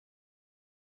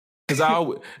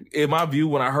Because in my view,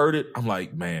 when I heard it, I'm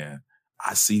like, man,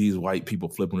 I see these white people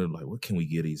flipping it like, what can we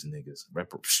get these niggas?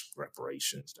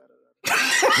 Reparations. Da, da, da.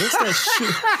 What's that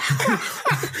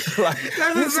shit?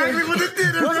 That's exactly what it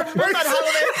did. What's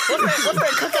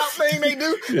that cookout thing they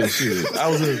do? Yeah, shit. I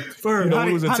was in, Ferg,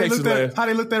 we was in Texas last. How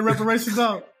they look that reparations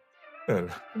up?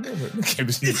 And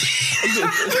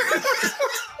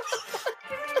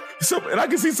I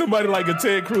can see somebody like a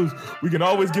Ted Cruz. We can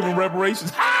always give him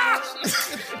reparations.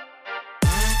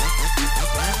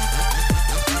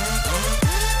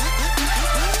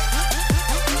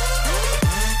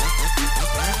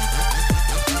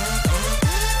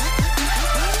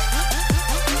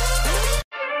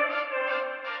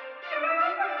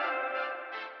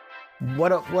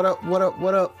 What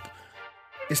up?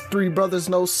 It's Three Brothers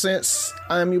No Sense.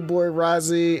 I'm your boy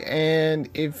Rozzy, and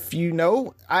if you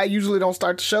know, I usually don't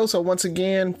start the show, so once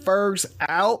again, Ferg's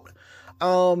out.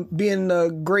 Being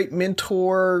a great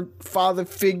mentor, father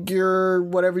figure,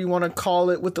 whatever you want to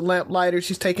call it, with the Lamplighter.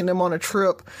 She's taking them on a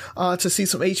trip to see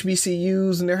some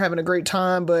HBCUs, and they're having a great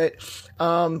time. But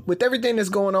with everything that's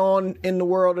going on in the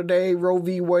world today, Roe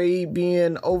v. Wade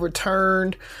being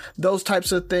overturned, those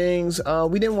types of things,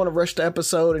 we didn't want to rush the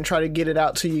episode and try to get it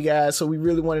out to you guys. So we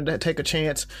really wanted to take a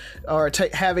chance, or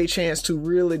have a chance to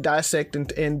really dissect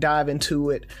and dive into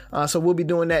it. So we'll be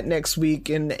doing that next week.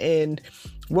 And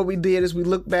what we did is we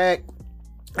looked back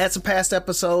at some past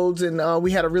episodes, and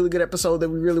we had a really good episode that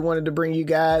we really wanted to bring you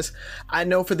guys. I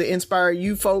know for the Inspire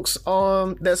You folks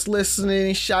that's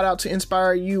listening, shout out to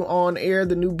Inspire You on air,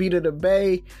 the new beat of the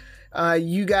Bay.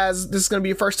 You guys, this is going to be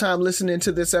your first time listening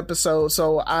to this episode,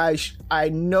 so I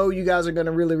know you guys are going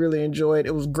to really, really enjoy it.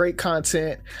 It was great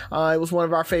content. It was one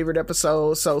of our favorite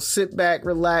episodes, so sit back,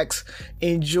 relax,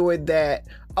 enjoy that.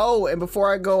 Oh, and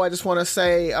before I go, I just want to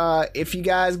say, if you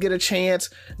guys get a chance,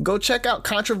 go check out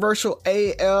Controversial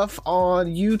AF on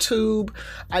YouTube.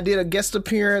 I did a guest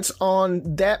appearance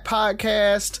on that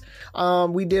podcast.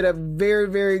 We did a very,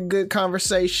 very good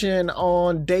conversation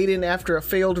on dating after a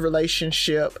failed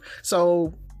relationship.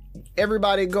 So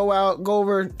everybody go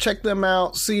over, check them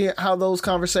out, see how those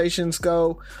conversations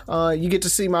go. You get to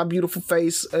see my beautiful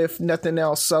face, if nothing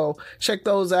else. So check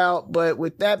those out. But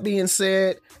with that being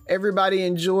said, everybody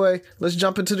enjoy. Let's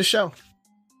jump into the show.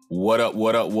 What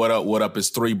up? It's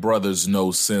Three Brothers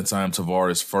No Sense. I'm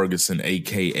Tavares Ferguson,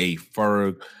 a.k.a.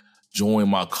 Ferg. Join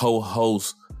my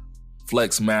co-host,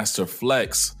 Flex Master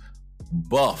Flex,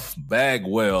 Buff,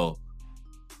 Bagwell,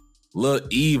 Lil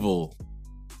Evil,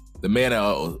 the man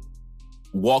that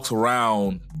walks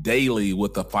around daily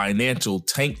with a financial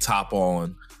tank top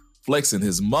on, flexing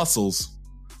his muscles.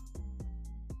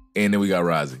 And then we got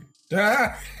Rozzy.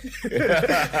 That's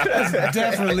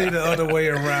definitely the other way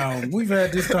around. We've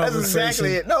had this conversation. That's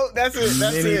exactly it. No, that's it.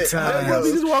 That's many it. times.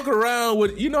 You just walk around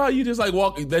with, you know how you just like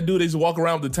walk, that dude, they just walk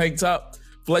around with the tank top,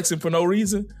 flexing for no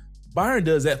reason? Byron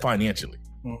does that financially.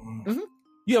 Mm-hmm.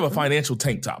 You have a financial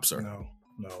tank top, sir. No.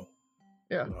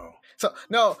 Yeah. So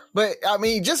no, but I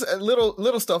mean, just a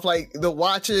little stuff like the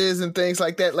watches and things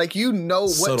like that. Like, you know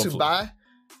what to buy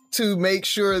to make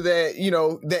sure that, you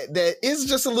know, that is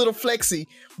just a little flexy.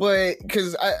 But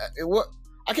because I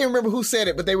can't remember who said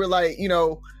it, but they were like, you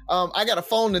know, I got a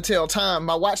phone to tell time.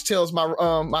 My watch tells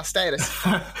my status.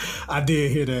 I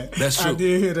did hear that. That's true. I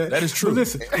did hear that. That is true. But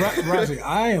listen, Rozzy,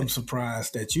 I am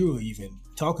surprised that you were even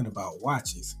talking about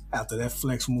watches after that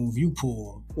flex move you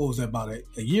pulled. What was that, about a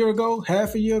year ago?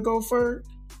 Half a year ago, Ferg?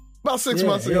 About 6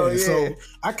 months ago, yeah. So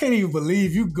I can't even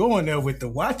believe you going there with the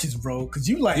watches, bro, because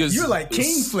you're like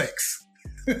King Flex.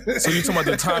 So you talking about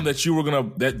the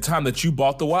time that you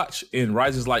bought the watch and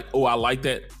Ryder's like, oh, I like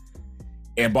that,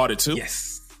 and bought it too?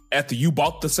 Yes. After you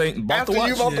bought the watch? After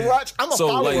you bought the watch? I'm a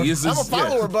follower. I'm a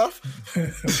follower, Buff.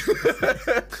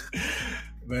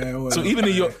 Man, well, so even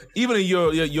in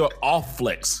your off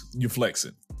flex, you're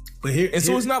flexing. But here,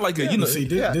 so it's not like a, you know. See,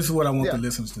 this is what I want the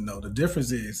listeners to know. The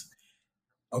difference is,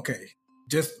 okay,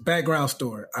 just background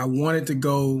story. I wanted to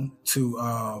go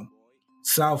to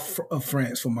south of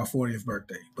France for my 40th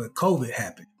birthday, but COVID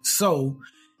happened. So,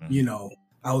 you know,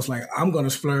 I was like, I'm going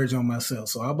to splurge on myself.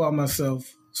 So I bought myself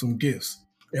some gifts.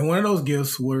 And one of those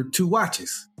gifts were 2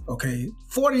 watches. Okay,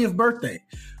 40th birthday.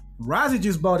 Rozzy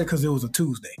just bought it because it was a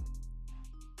Tuesday.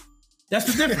 That's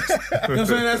the difference. You know what I'm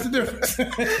saying? That's the difference.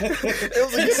 It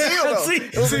was a good deal, though.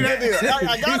 It was a good deal.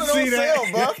 I got it on sale,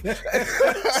 Buff.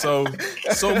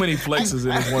 So many flexes in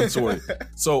this one story.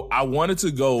 So I wanted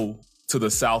to go to the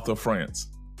south of France.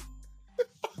 It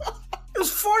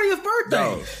was 40th birthday.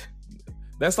 No,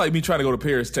 that's like me trying to go to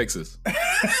Paris, Texas.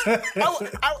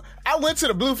 I went to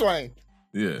the Blue Flame.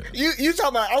 Yeah. You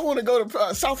talking about? I want to go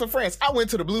to south of France. I went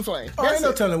to the Blue Flame. Oh, ain't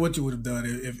no telling what you would have done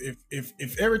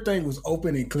if everything was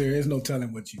open and clear. There's no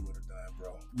telling what you would have done,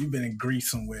 bro. You've been in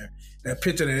Greece somewhere. That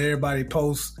picture that everybody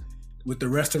posts with the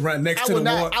restaurant next to the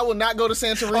water. I will not go to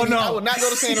Santorini. Oh, no. I will not go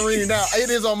to Santorini now.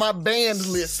 It is on my banned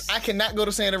list. I cannot go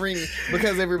to Santorini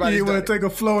because everybody's You done want to take a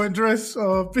flowing dress?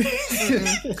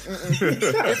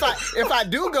 If I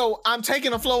do go, I'm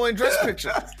taking a flowing dress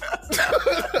picture.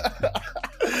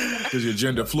 Because you're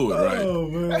gender fluid, right? Oh,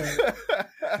 man.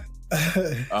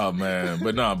 Oh, man.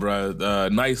 But nah, bro.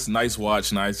 Nice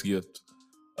watch, nice gift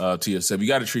to yourself. You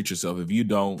got to treat yourself. If you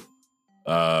don't,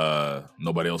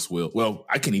 nobody else will. Well,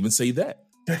 I can't even say that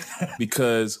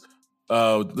because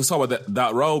let's talk about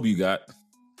that robe you got.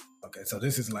 Okay, so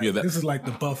this is like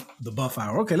the buff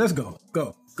hour. Okay, let's go.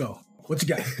 What you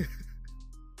got?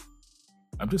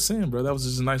 I'm just saying, bro. That was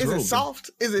just a nice robe. Is it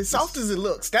soft? Is it soft as it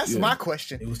looks? That's my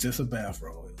question. It was just a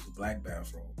bathrobe. It was a black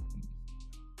bathrobe.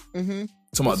 Mm-hmm.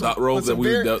 Talking about that robe that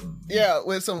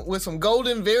with some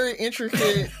golden, very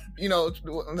intricate,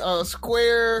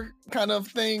 square kind of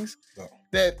things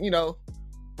that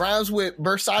rhymes with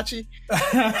Versace.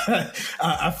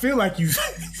 I feel like you. I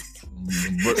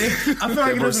feel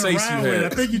like it doesn't rhyme with it. I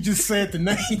think you just said the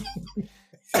name.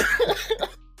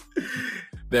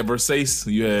 That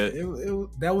Versace you had.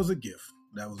 That was a gift.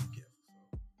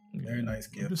 Very nice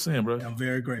gift. I'm just saying, bro. I'm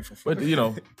very grateful for it.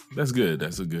 But, that's good.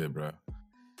 That's a good, bro.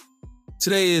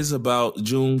 Today is about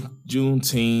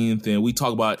Juneteenth, and we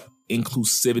talk about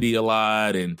inclusivity a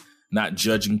lot and not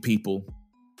judging people.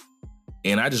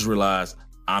 And I just realized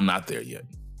I'm not there yet.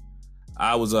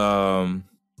 I was, I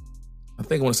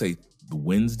think I want to say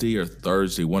Wednesday or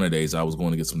Thursday, one of the days I was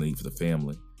going to get something to eat for the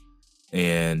family.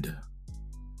 And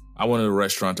I went to a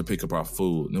restaurant to pick up our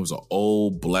food, and there was an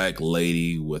old black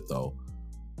lady with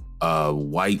a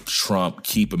white Trump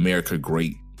Keep America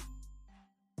Great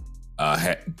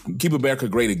hat. Keep America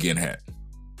Great Again hat.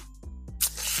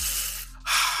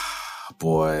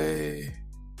 Boy.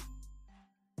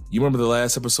 You remember the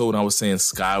last episode when I was saying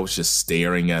Sky was just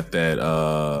staring at that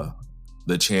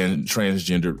the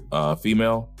transgender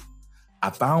female? I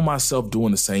found myself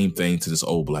doing the same thing to this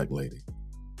old black lady.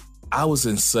 I was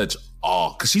in such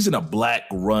awe because she's in a black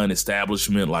run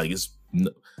establishment, like it's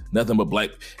nothing but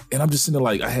black. And I'm just sitting there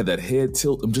like I had that head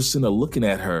tilt. I'm just sitting there looking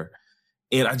at her,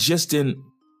 and I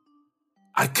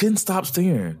couldn't stop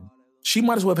staring. She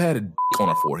might as well have had a dick on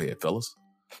her forehead, fellas.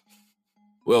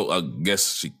 Well, I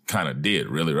guess she kind of did,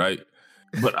 really, right?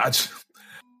 But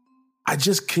I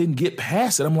just couldn't get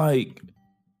past it. I'm like,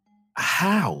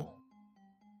 how?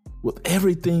 With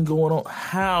everything going on,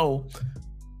 how?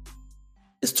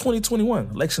 It's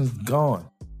 2021. Election's gone.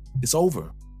 It's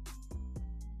over.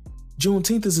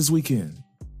 Juneteenth is this weekend.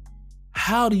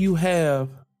 How do you have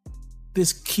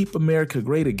this Keep America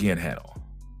Great Again hat on?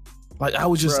 Like, I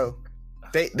was just... Bro,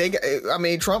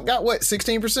 Trump got what,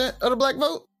 16% of the black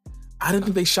vote? I didn't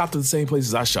think they shopped at the same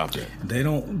places I shopped at. They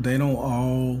don't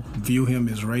all view him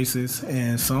as racist,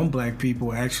 and some black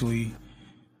people actually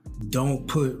don't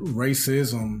put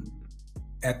racism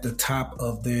at the top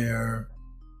of their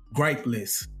gripe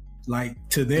list. Like,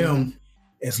 to them,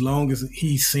 as long as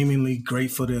he's seemingly great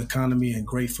for the economy and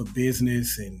great for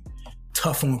business and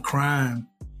tough on crime,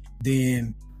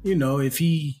 then, if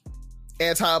he...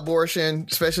 Anti-abortion,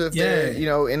 especially if they're,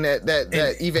 in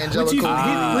that evangelical...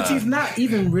 Which he's not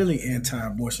even really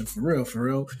anti-abortion, for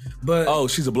real. But... Oh,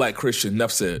 she's a black Christian,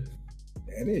 enough said.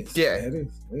 That is. Yeah. That is.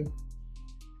 Yeah.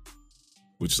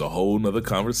 Which is a whole nother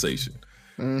conversation.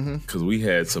 Because we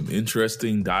had some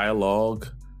interesting dialogue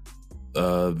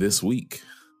this week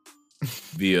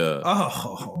via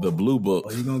the Blue Book.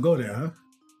 Oh, you gonna go there, huh?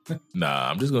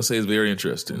 Nah, I'm just gonna say it's very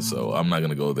interesting. So I'm not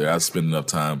gonna go there. I spent enough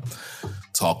time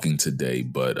talking today,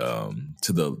 but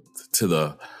to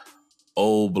the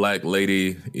old black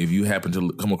lady, if you happen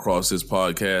to come across this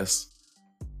podcast,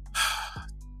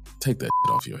 take that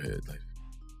shit off your head, lady.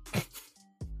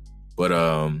 But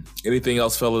anything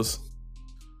else, fellas?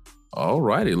 All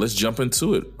righty, let's jump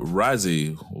into it.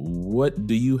 Razi, what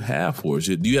do you have for us?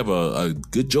 Do you have a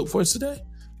good joke for us today?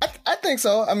 I think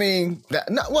so. I mean,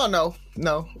 no,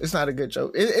 it's not a good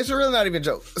joke. It's really not even a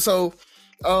joke. So,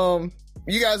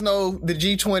 you guys know the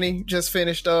G20 just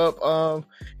finished up.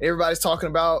 Everybody's talking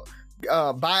about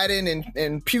Biden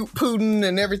and Putin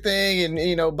and everything,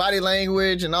 and body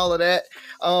language and all of that.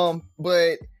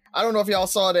 But I don't know if y'all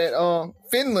saw that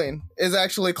Finland is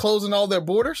actually closing all their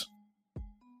borders.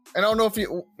 And I don't know if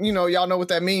y'all know what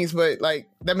that means, but like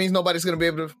that means nobody's going to be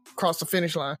able to cross the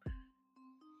finish line.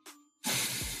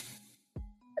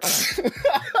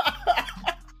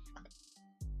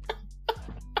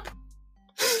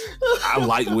 I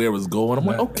like where it was going. I'm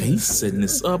like, okay, he's setting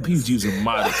this up. He's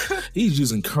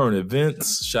using current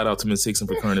events. Shout out to Miss Hickson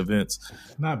for current events.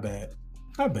 Not bad.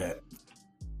 Man,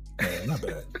 not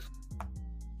bad.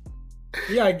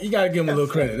 You gotta give him a little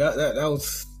credit.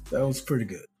 That was pretty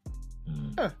good.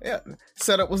 Yeah.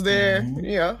 Setup was there. Mm-hmm.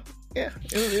 Yeah.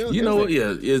 It was you know what?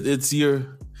 Yeah, it's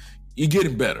you're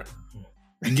getting better.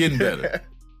 You're getting better.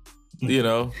 You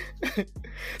know.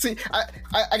 See,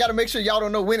 I got to make sure y'all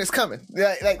don't know when it's coming.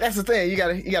 Like that's the thing. You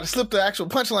gotta slip the actual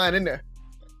punchline in there.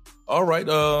 All right.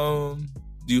 Do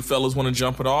you fellas want to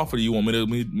jump it off, or do you want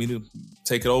me to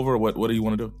take it over? Or what do you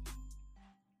want to do?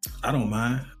 I don't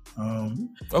mind.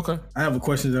 Okay. I have a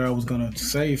question that I was gonna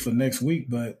save for next week,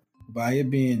 but by it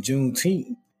being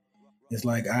Juneteenth, it's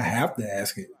like I have to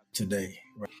ask it today.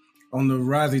 On the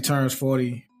Rising Turns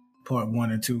 40, part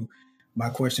 1 and 2, my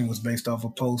question was based off a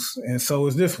post, and so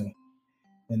is this one.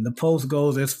 And the post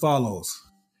goes as follows.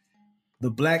 The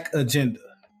Black Agenda.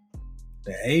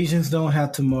 The Asians don't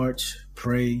have to march,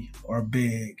 pray, or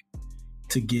beg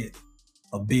to get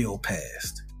a bill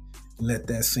passed. Let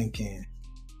that sink in.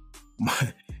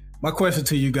 My question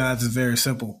to you guys is very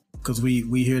simple, because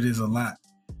we hear this a lot.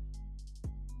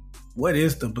 What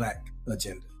is the Black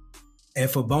Agenda? And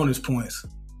for bonus points,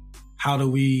 how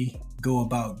do we go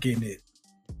about getting it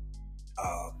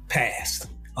passed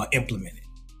or implemented?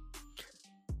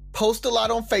 Post a lot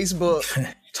on Facebook.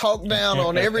 Talk down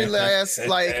on every last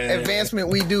advancement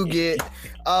we do get.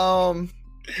 Don't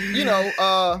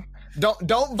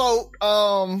vote.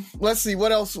 Let's see,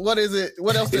 what else? What is it?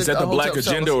 What else is that? The Black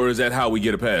Agenda, or is that how we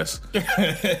get a pass?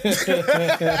 Because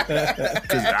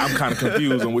I'm kind of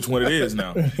confused on which one it is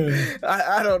now.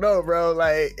 I don't know, bro.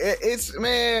 Like it's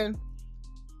man.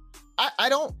 I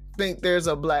don't think there's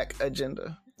a Black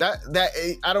Agenda. That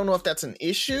I don't know if that's an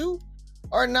issue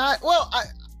or not. Well,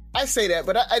 I say that,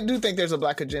 but I do think there's a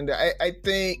Black Agenda. I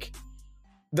think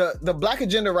the Black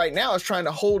Agenda right now is trying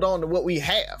to hold on to what we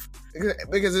have,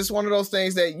 because it's one of those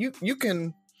things that you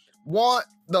can want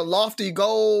the lofty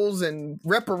goals and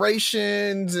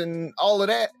reparations and all of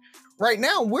that. Right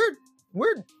now, we're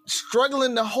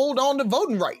struggling to hold on to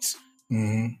voting rights.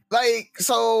 Mm-hmm. Like,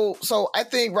 so I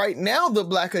think right now the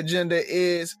Black Agenda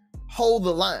is hold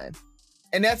the line.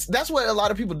 And that's what a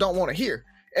lot of people don't want to hear.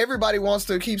 Everybody wants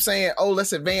to keep saying, oh,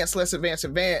 let's advance.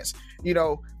 You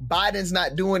know, Biden's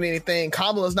not doing anything.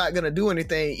 Kamala's not going to do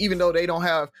anything, even though they don't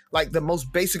have like the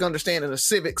most basic understanding of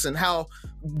civics and how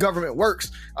government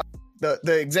works.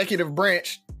 The executive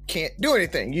branch can't do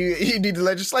anything. You need the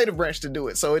legislative branch to do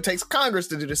it. So it takes Congress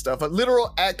to do this stuff, a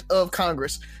literal act of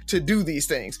Congress to do these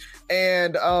things.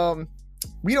 And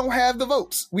we don't have the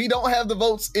votes. We don't have the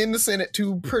votes in the Senate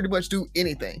to pretty much do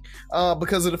anything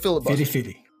because of the filibuster.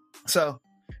 50-50. So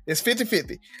it's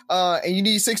 50-50. And you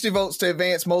need 60 votes to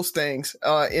advance most things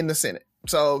in the Senate.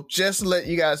 So just to let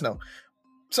you guys know.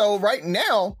 So right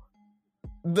now,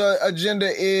 the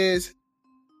agenda is,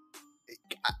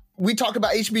 we talked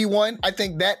about HB1. I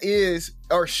think that is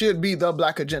or should be the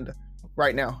Black Agenda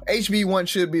right now. HB1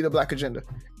 should be the Black Agenda.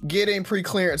 Getting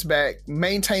pre-clearance back,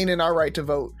 maintaining our right to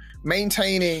vote,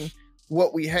 maintaining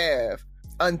what we have,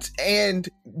 and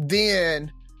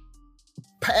then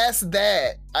past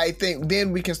that, I think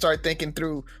then we can start thinking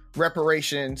through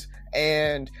reparations.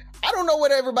 And I don't know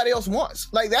what everybody else wants.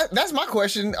 Like that's my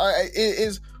question.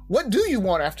 Is what do you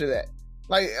want after that?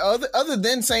 Like other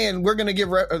than saying we're going to give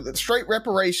straight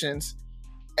reparations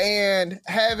and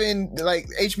having like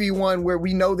HB1 where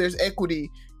we know there's equity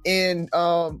in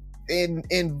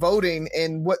voting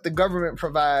and what the government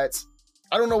provides.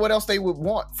 I don't know what else they would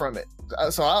want from it.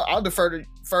 So I'll defer to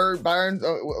Ferg, Byron.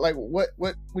 Like what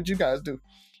would you guys do?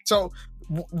 So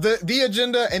the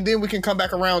agenda, and then we can come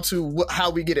back around to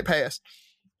how we get it passed.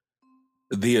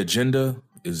 The agenda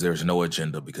is there's no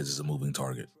agenda because it's a moving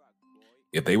target.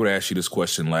 If they would ask you this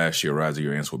question last year, Raza,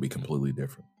 your answer would be completely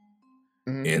different.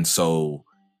 Mm-hmm. And so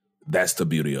that's the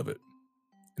beauty of it.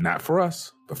 Not for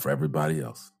us, but for everybody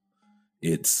else.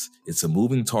 It's a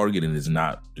moving target, and there's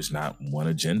not one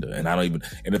agenda. And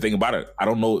and the thing about it, I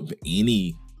don't know if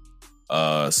any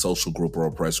social group or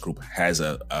oppressed group has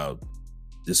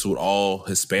this is what all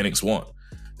Hispanics want.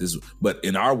 But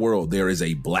in our world, there is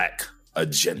a Black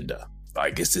agenda.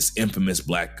 Like it's this infamous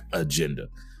Black agenda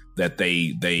that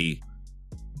they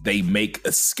make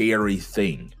a scary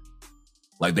thing.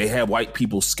 Like they have white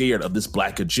people scared of this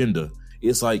Black agenda.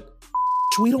 It's like,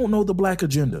 we don't know the Black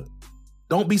agenda.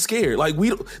 Don't be scared. Like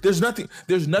there's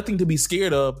nothing to be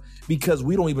scared of because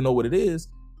we don't even know what it is.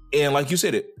 And like you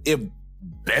said, if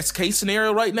best case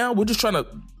scenario right now, we're just trying to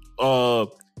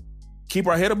keep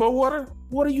our head above water.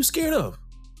 What are you scared of?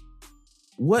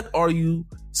 What are you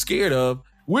scared of?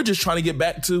 We're just trying to get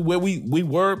back to where we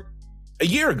were a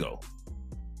year ago,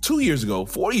 2 years ago,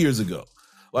 4 years ago.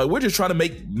 Like, we're just trying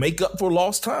to make up for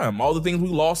lost time, all the things we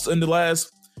lost in the last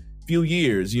few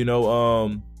years. You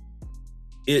know,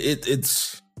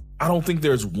 it's. I don't think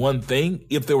there's one thing.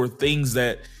 If there were things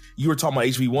that you were talking about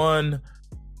HB1,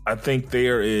 I think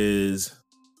there is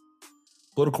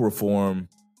political reform,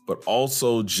 but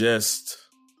also just,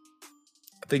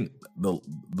 I think the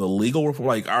legal reform,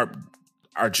 like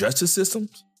our justice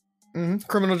systems,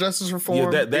 criminal justice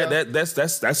reform. Yeah,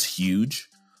 that's huge.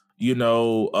 You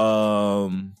know,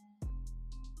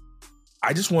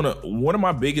 I just want to. One of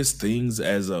my biggest things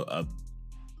as a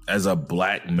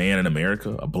black man in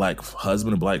America, a black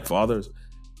husband, and black fathers,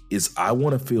 is I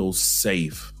want to feel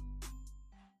safe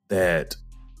that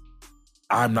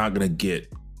I'm not gonna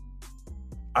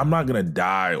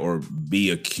die or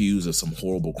be accused of some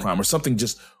horrible crime or something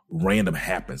just random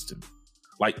happens to me.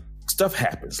 Like, stuff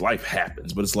happens, life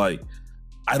happens, but it's like,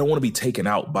 I don't want to be taken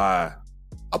out by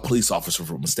a police officer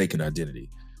for mistaken identity.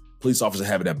 Police officer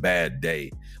having a bad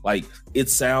day. Like, it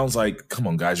sounds like, come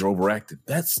on guys, you're overacting.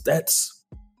 That's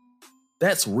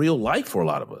real life for a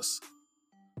lot of us.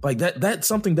 Like, that's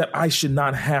something that I should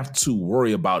not have to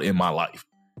worry about in my life.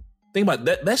 Think about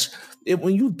that.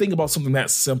 When you think about something that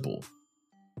simple,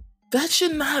 that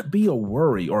should not be a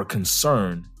worry or a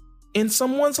concern in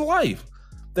someone's life.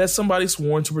 That somebody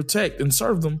sworn to protect and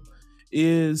serve them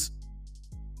is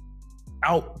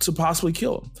out to possibly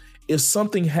kill them. If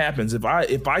something happens, if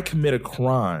I commit a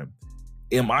crime,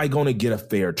 am I going to get a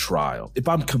fair trial? If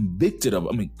I'm convicted of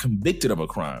a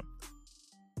crime,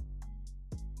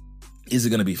 is it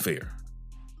going to be fair?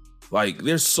 Like,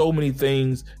 there's so many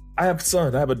things. I have a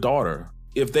son, I have a daughter.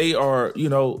 If they are, you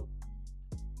know,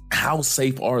 how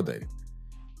safe are they?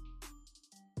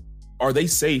 Are they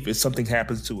safe if something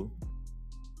happens to them?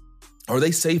 Are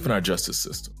they safe in our justice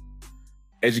system?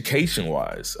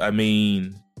 Education-wise, I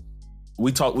mean,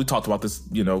 we talked about this,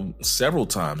 you know, several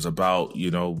times about,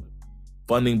 you know,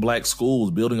 funding black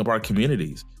schools, building up our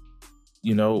communities.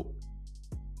 You know,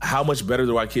 how much better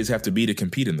do our kids have to be to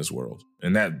compete in this world?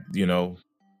 And that, you know,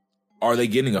 are they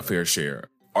getting a fair share?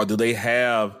 Or do they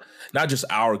have, not just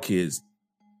our kids,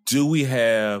 do we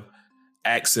have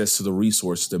access to the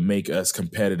resources to make us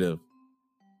competitive?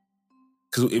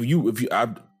 Because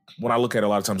when I look at it a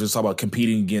lot of times, it's all about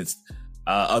competing against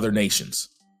other nations.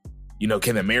 You know,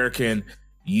 can the American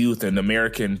youth and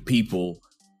American people,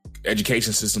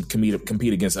 education system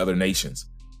compete against other nations?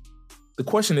 The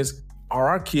question is, are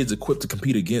our kids equipped to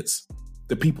compete against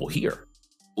the people here?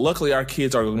 Luckily, our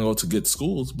kids are going to go to good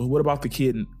schools, but what about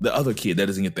the other kid that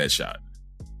doesn't get that shot?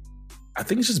 I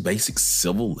think it's just basic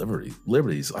civil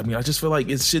liberties. I mean, I just feel like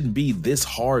it shouldn't be this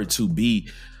hard to be.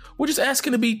 We're just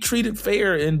asking to be treated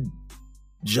fair and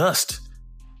just.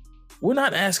 We're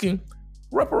not asking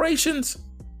reparations.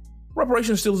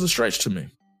 Reparations still is a stretch to me.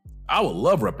 I would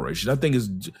love reparations. I think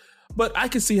but I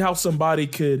can see how somebody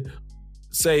could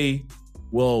say,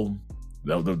 well,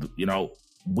 you know,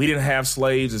 we didn't have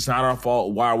slaves. It's not our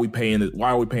fault. Why are we paying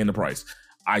the price?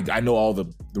 I know all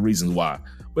the reasons why,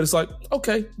 but it's like,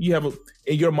 okay, in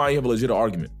your mind, you have a legit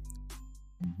argument.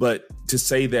 But to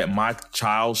say that my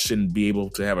child shouldn't be able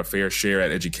to have a fair share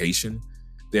at education,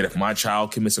 that if my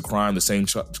child commits a crime, the same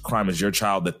crime as your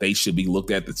child, that they should be looked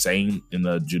at the same in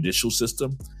the judicial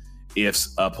system. If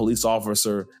a police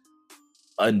officer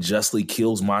unjustly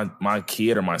kills my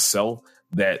kid or myself,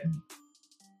 that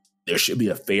there should be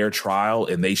a fair trial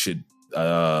and they should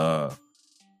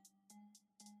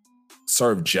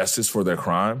serve justice for their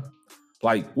crime.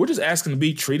 Like, we're just asking to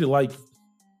be treated like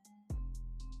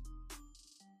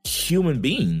human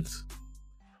beings.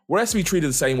 We're asking to be treated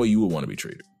the same way you would want to be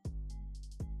treated.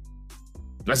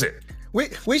 That's it. We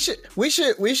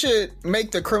should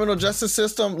make the criminal justice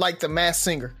system like the Masked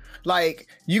Singer. Like,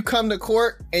 you come to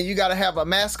court and you got to have a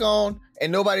mask on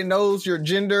and nobody knows your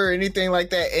gender or anything like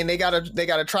that, and they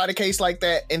gotta try the case like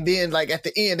that, and then like at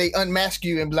the end they unmask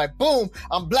you and be like, boom,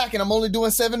 I'm black and I'm only doing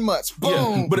 7 months. Boom.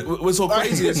 Yeah, but what's so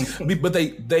crazy is, but they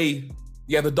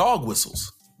the dog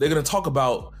whistles. They're gonna talk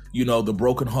about, you know, the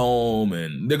broken home,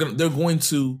 and they're going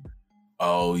to,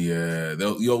 oh yeah,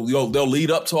 they'll lead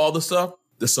up to all the stuff,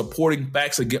 the supporting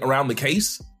facts around the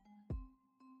case.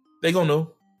 They gonna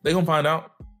know. They gonna find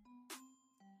out.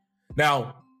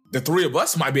 Now, the three of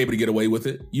us might be able to get away with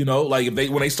it, you know, like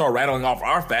when they start rattling off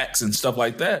our facts and stuff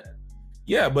like that.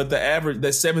 Yeah, but that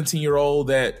 17-year-old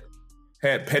that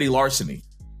had petty larceny.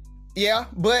 Yeah,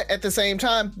 but at the same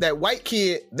time, that white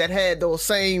kid that had those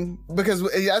same, because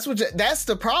that's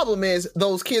the problem, is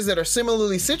those kids that are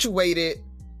similarly situated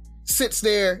sits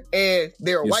there and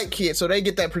they're a white kid, so they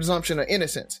get that presumption of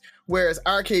innocence, whereas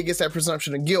our kid gets that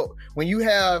presumption of guilt. When you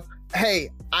have,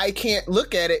 hey, I can't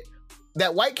look at it,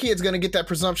 that white kid's going to get that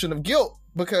presumption of guilt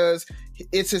because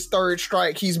it's his third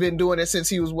strike. He's been doing it since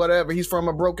he was whatever. He's from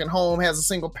a broken home, has a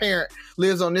single parent,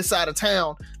 lives on this side of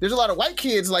town. There's a lot of white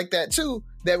kids like that too,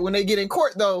 that when they get in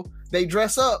court though, they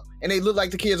dress up and they look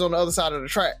like the kids on the other side of the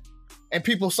track. And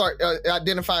people start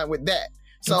identifying with that.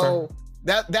 So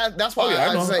that's why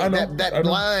I say that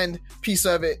blind piece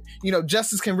of it, you know,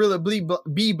 justice can really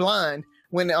be blind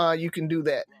when you can do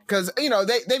that. Because, you know,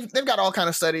 they've got all kind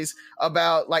of studies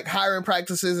about like hiring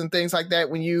practices and things like that.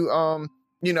 When you,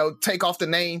 you know, take off the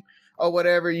name or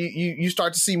whatever, you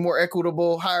start to see more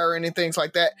equitable hiring and things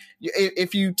like that.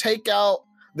 If you take out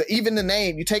the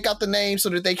name, you take out the name so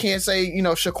that they can't say, you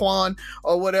know, Shaquan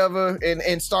or whatever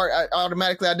and start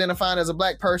automatically identifying as a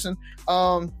black person.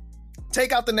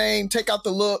 Take out the name, take out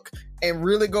the look, and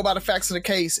really go by the facts of the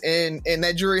case. And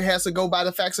that jury has to go by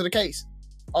the facts of the case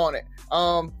on it.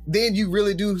 Then you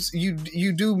really do,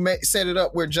 you do set it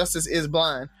up where justice is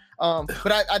blind.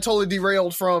 But I totally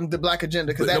derailed from the black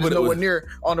agenda because that is nowhere near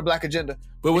on the black agenda.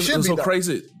 But what's so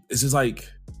crazy, it's just like,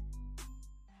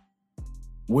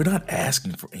 we're not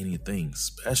asking for anything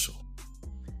special.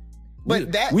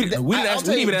 But that's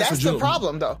the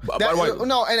problem, though.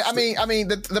 No, and I mean,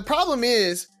 the problem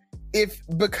is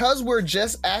because we're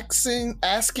just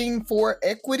asking for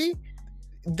equity,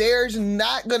 there's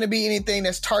not going to be anything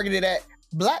that's targeted at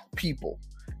black people,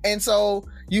 and so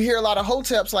you hear a lot of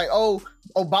hoteps like, "Oh,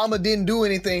 Obama didn't do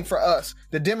anything for us.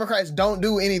 The Democrats don't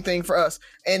do anything for us."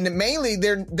 And mainly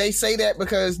they say that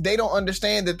because they don't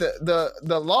understand that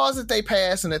the laws that they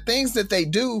pass and the things that they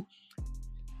do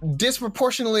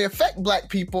disproportionately affect black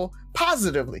people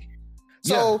positively.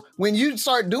 So when you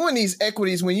start doing these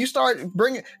equities, when you start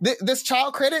bringing this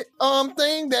child credit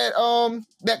thing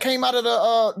that came out of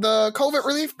the COVID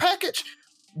relief package,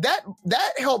 that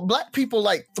helped black people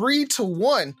like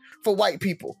 3-1 for white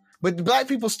people. But the black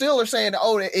people still are saying,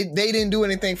 oh, they didn't do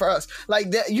anything for us.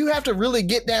 Like that, you have to really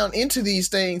get down into these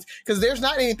things because there's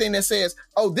not anything that says,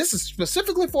 oh, this is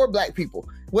specifically for black people.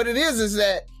 What it is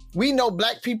that we know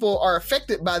black people are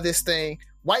affected by this thing.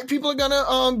 White people are going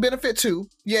to benefit too,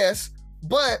 yes,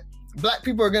 but black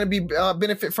people are going to be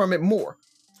benefit from it more.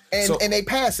 And they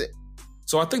pass it.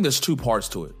 So I think there's two parts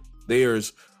to it.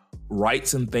 There's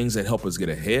rights and things that help us get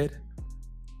ahead,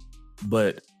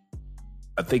 but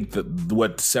I think that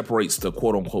what separates the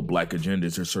quote unquote black agenda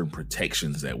is there's certain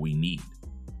protections that we need.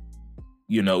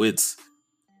 You know,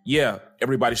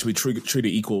 everybody should be treated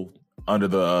equal under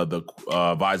the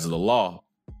visor of the law.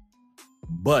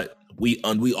 But we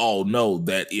all know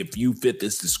that if you fit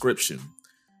this description,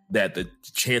 that the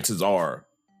chances are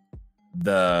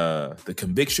the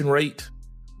conviction rate,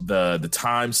 the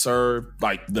time served,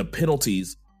 like the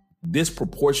penalties,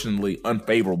 disproportionately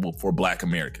unfavorable for black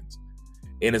Americans.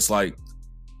 And it's like,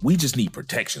 we just need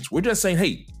protections. We're just saying,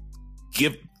 hey,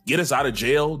 get us out of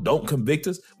jail. Don't convict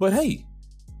us. But hey,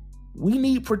 we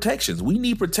need protections. We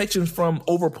need protections from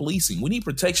over-policing. We need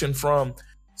protection from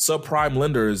subprime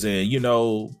lenders and, you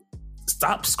know,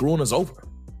 stop screwing us over.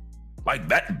 Like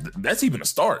that's even a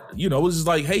start. You know, it's just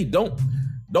like, hey, don't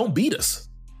beat us.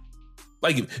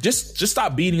 Like, just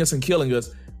stop beating us and killing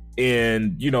us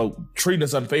and, you know, treating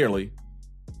us unfairly.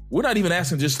 We're not even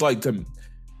asking just like to...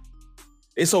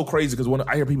 It's so crazy because when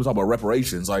I hear people talk about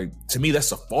reparations, like, to me,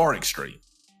 that's a far extreme.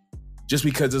 Just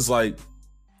because it's like,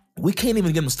 we can't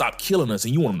even get them to stop killing us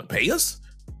and you want them to pay us?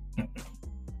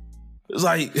 It's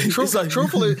like...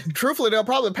 Truthfully, they'll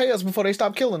probably pay us before they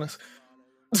stop killing us.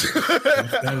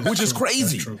 Which is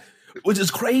crazy. Which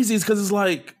is crazy is because it's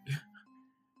like...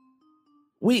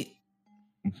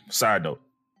 Side note,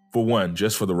 for one,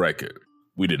 just for the record,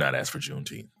 we did not ask for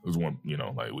Juneteenth. It was one, you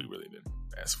know, like, we really didn't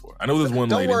ask for it. I know there's one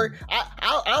lady. Don't worry,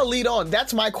 I'll lead on.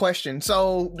 That's my question.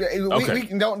 So we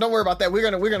don't worry about that. We're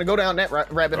gonna go down that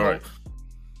rabbit hole. Right.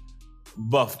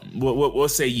 Buff,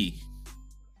 what say ye?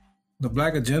 The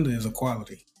black agenda is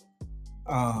equality.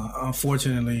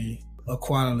 Unfortunately,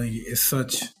 equality is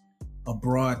such a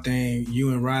broad thing.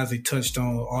 You and Risey touched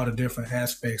on all the different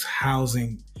aspects: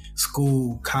 housing,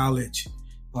 school, college,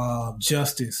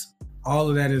 justice. All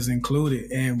of that is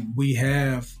included, and we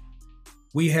have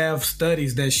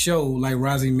studies that show, like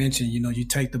Risey mentioned, you know, you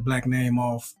take the black name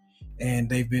off, and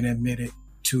they've been admitted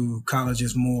to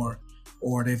colleges more,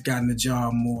 or they've gotten a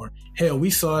job more. Hell, we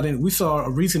saw a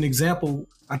recent example.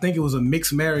 I think it was a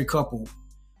mixed married couple.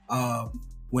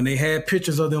 When they had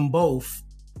pictures of them both,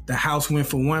 the house went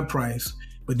for one price.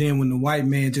 But then when the white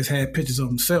man just had pictures of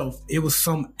himself, it was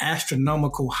some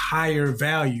astronomical higher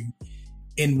value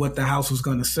in what the house was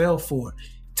going to sell for.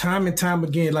 Time and time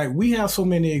again, like, we have so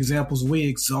many examples, we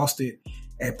exhausted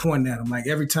at pointing at them. Like,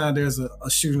 every time there's a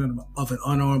shooting of an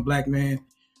unarmed black man,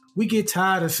 we get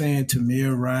tired of saying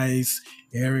Tamir Rice,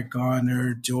 Eric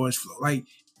Garner, George Floyd. Like,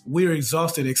 we're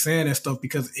exhausted at saying that stuff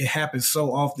because it happens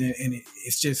so often, and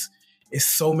it's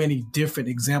so many different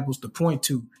examples to point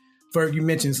to. Ferg, you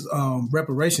mentioned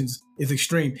reparations is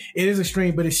extreme. It is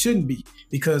extreme, but it shouldn't be,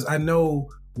 because I know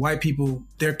white people,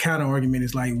 their counter argument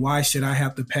is like, why should I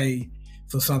have to pay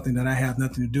for something that I have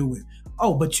nothing to do with?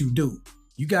 Oh, but you do.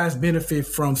 You guys benefit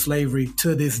from slavery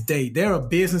to this day. There are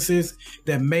businesses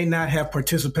that may not have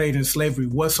participated in slavery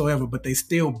whatsoever, but they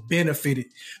still benefited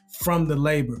from the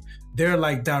labor. There are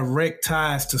like direct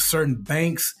ties to certain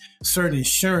banks, certain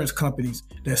insurance companies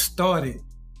that started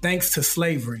thanks to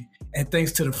slavery and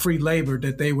thanks to the free labor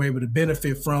that they were able to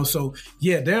benefit from. So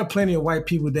yeah, there are plenty of white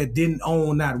people that didn't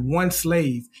own not one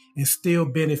slave and still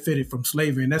benefited from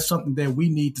slavery. And that's something that we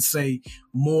need to say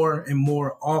more and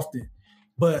more often.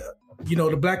 But, you know,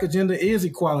 the Black agenda is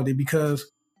equality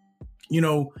because, you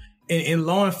know, in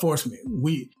law enforcement,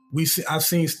 I've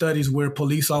seen studies where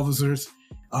police officers,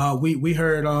 we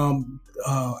heard,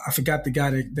 I forgot the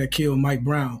guy that killed Mike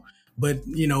Brown, but,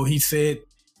 you know, he said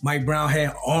Mike Brown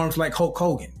had arms like Hulk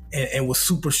Hogan and was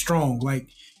super strong. Like,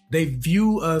 they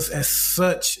view us as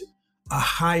such a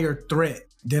higher threat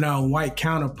than our white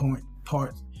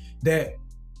counterparts that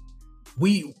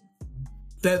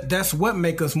that's what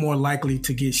make us more likely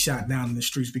to get shot down in the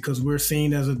streets, because we're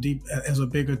seen as a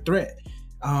bigger threat.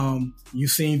 You've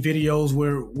seen videos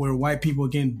where white people are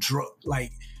getting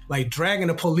like dragging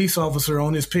a police officer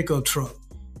on his pickup truck,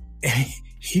 and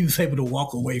he was able to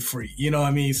walk away free. You know what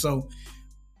I mean? So,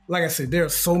 like I said, there are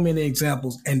so many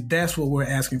examples, and that's what we're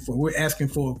asking for. We're asking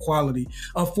for equality.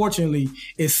 Unfortunately,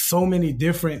 it's so many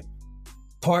different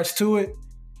parts to it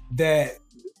that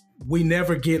we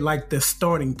never get like the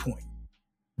starting point.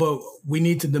 But we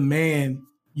need to demand,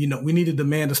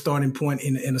 a starting point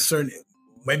in a certain,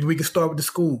 maybe we can start with the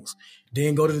schools,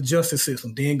 then go to the justice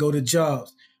system, then go to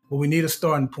jobs. But we need a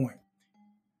starting point.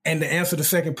 And to answer the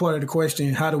second part of the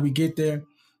question, how do we get there?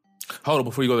 Hold on,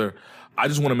 before you go there, I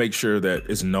just want to make sure that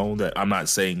it's known that I'm not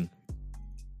saying,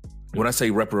 when I say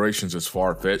reparations is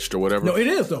far-fetched or whatever. No, it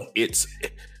is, though.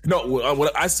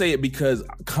 What I say it because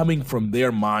coming from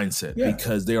their mindset,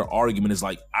 because their argument is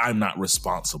like, I'm not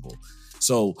responsible.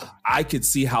 So I could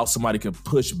see how somebody could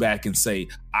push back and say,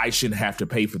 I shouldn't have to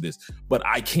pay for this. But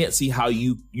I can't see how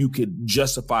you could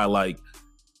justify like,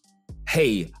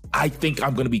 hey, I think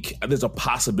I'm going to be, there's a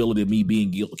possibility of me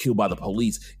being killed by the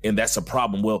police, and that's a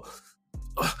problem. Well,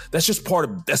 that's part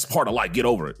of life. Get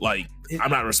over it. Like, I'm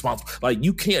not responsible. Like,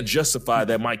 you can't justify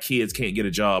that my kids can't get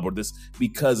a job or this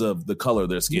because of the color of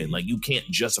their skin. Like, you can't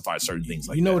justify certain things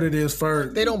like that. You know what it is,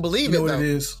 Ferg? They don't believe it, though. It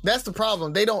is. That's the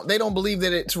problem. They don't believe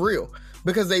that it's real,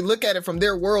 because they look at it from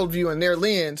their worldview and their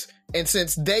lens. And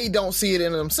since they don't see it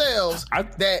in themselves,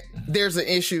 that there's an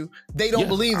issue, they don't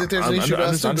believe that there's an issue to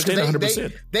us.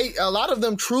 They a lot of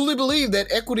them truly believe that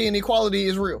equity and equality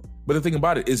is real. But the thing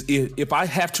about it is, if I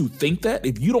have to think that,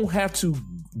 if you don't have to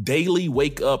daily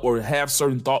wake up or have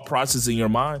certain thought process in your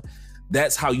mind,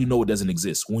 that's how you know it doesn't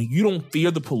exist. When you don't fear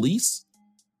the police,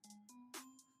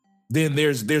 then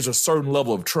there's a certain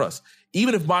level of trust.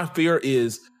 Even if my fear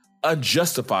is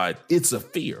unjustified, it's a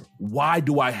fear. Why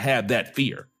do I have that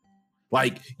fear?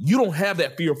 Like, you don't have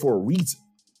that fear for a reason.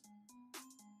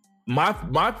 My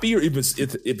fear,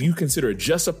 if you consider it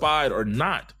justified or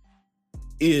not,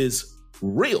 is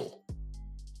real.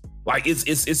 Like,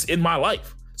 it's in my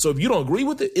life. So if you don't agree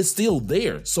with it, it's still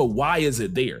there. So why is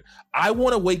it there? I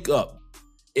want to wake up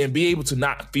and be able to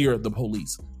not fear the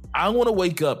police. I want to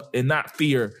wake up and not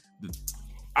fear.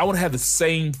 I want to have the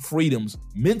same freedoms,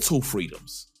 mental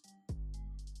freedoms,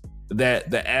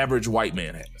 that the average white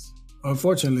man has.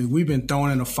 Unfortunately, we've been thrown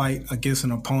in a fight against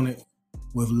an opponent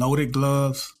with loaded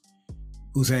gloves,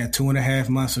 who's had 2.5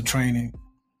 months of training,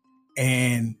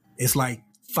 and it's like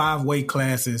 5 weight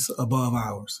classes above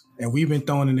ours. And we've been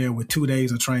thrown in there with 2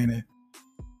 days of training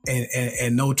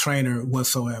and no trainer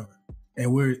whatsoever.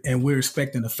 And we're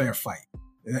expecting a fair fight.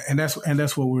 And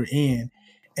that's what we're in.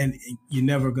 And you're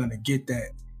never gonna get that.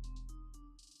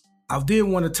 I did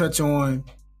want to touch on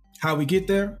how we get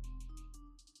there.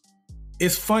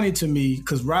 It's funny to me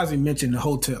because Rozzy mentioned the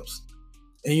hotels,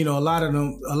 and a lot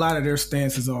of their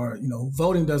stances are,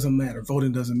 voting doesn't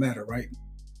matter, right?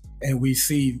 And we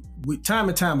see time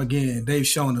and time again, they've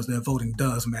shown us that voting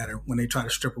does matter when they try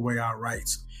to strip away our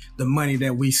rights, the money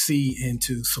that we see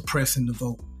into suppressing the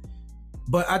vote.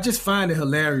 But I just find it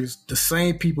hilarious. The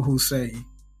same people who say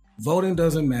voting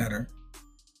doesn't matter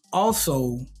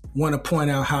also want to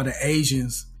point out how the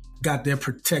Asians got their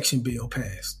protection bill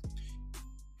passed.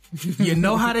 You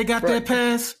know how they got that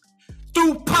passed?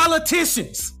 Through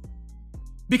politicians.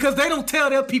 Because they don't tell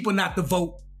their people not to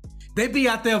vote. They be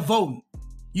out there voting.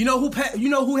 You know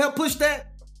who helped push that?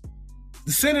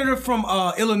 The senator from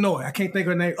Illinois. I can't think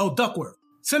of her name. Oh, Duckworth.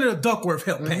 Senator Duckworth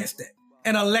helped pass that.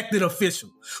 An elected official.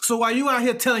 So while you out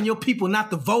here telling your people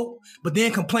not to vote, but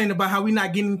then complaining about how we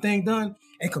not getting anything done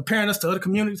and comparing us to other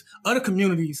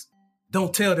communities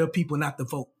don't tell their people not to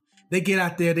vote. They get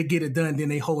out there, they get it done, then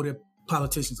they hold their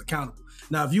politicians accountable.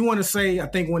 Now, if you want to say, I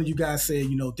think one of you guys said,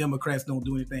 Democrats don't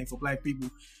do anything for black people.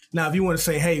 Now, if you want to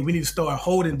say, hey, we need to start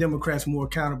holding Democrats more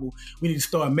accountable, we need to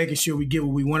start making sure we get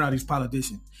what we want out of these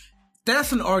politicians.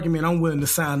 That's an argument I'm willing to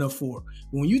sign up for.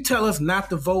 When you tell us not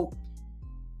to vote,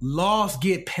 laws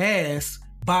get passed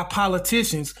by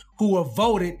politicians who are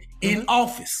voted in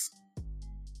office.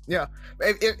 Yeah.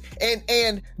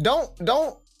 And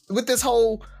don't with this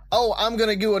whole, I'm going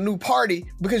to do a new party,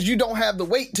 because you don't have the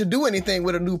weight to do anything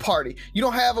with a new party. You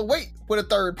don't have a weight with a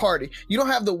third party. You don't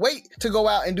have the weight to go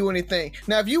out and do anything.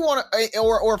 Now, if you want to,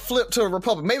 or flip to a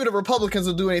Republican, maybe the Republicans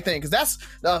will do anything, because that's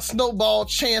a snowball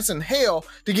chance in hell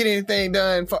to get anything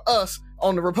done for us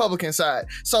on the Republican side.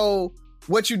 So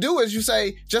what you do is you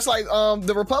say, just like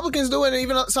the Republicans do it, and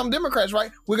even some Democrats,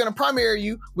 right? We're going to primary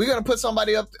you. We're going to put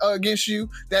somebody up against you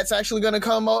that's actually going to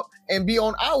come up and be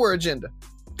on our agenda.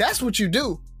 That's what you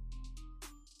do.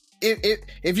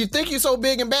 If you think you're so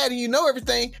big and bad and you know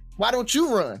everything, why don't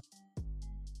you run?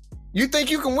 You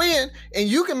think you can win and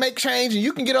you can make change and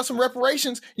you can get us some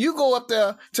reparations. You go up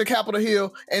there to Capitol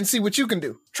Hill and see what you can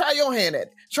do. Try your hand at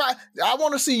it. I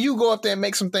want to see you go up there and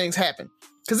make some things happen.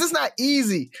 Because it's not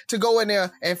easy to go in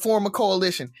there and form a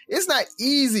coalition. It's not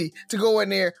easy to go in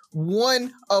there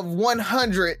 1 of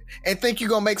 100 and think you're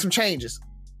going to make some changes.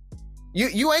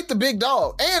 You ain't the big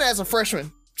dog. And as a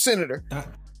freshman senator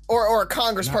or a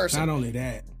congressperson. Not only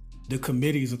that, the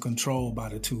committees are controlled by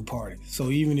the two parties. So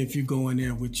even if you go in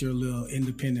there with your little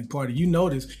independent party, you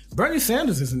notice Bernie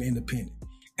Sanders is an independent.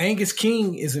 Angus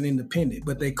King is an independent,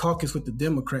 but they caucus with the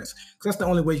Democrats. Because that's the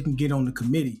only way you can get on the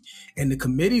committee. And the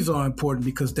committees are important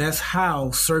because that's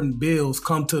how certain bills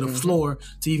come to the floor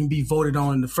to even be voted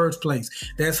on in the first place.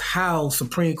 That's how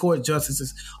Supreme Court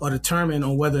justices are determined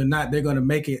on whether or not they're going to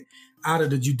make it out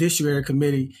of the Judiciary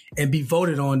Committee and be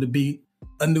voted on to be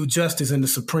a new justice in the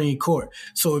Supreme Court.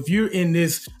 So if you're in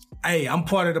this, hey, I'm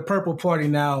part of the Purple Party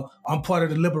now, I'm part of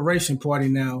the Liberation Party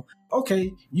now,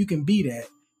 okay, you can be that,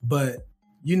 but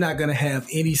you're not going to have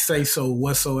any say-so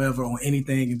whatsoever on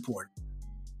anything important.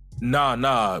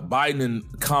 Nah. Biden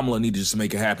and Kamala need to just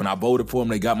make it happen. I voted for them.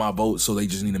 They got my vote, so they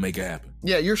just need to make it happen.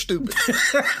 Yeah, you're stupid.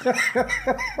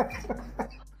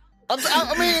 I'm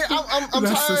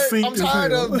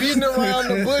tired of beating around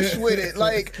the bush with it.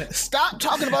 Like, stop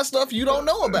talking about stuff you don't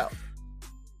know about.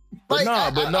 But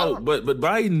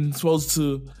Biden's supposed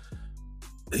to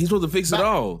fix it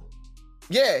all.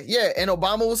 Yeah, and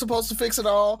Obama was supposed to fix it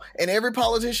all, and every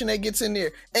politician that gets in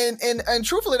there, and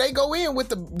truthfully, they go in with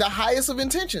the highest of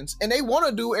intentions, and they want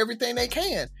to do everything they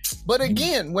can. But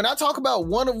again, when I talk about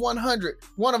 1 of 100,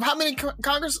 one of how many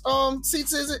Congress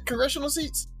seats is it? Congressional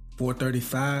seats?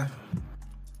 435.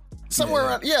 Somewhere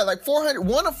around, like 400.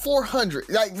 1 of 400.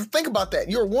 Like, think about that.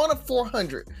 You're 1 of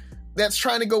 400. That's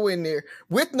trying to go in there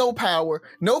with no power,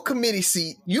 no committee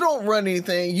seat. You don't run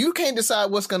anything. You can't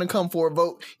decide what's going to come for a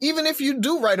vote. Even if you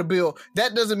do write a bill,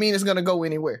 that doesn't mean it's going to go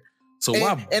anywhere. So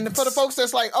why? And for the folks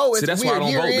that's like, we're a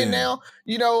year in now,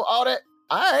 all that.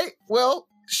 All right, well,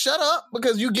 shut up,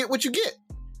 because you get what you get.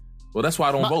 Well, that's why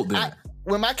I don't vote then.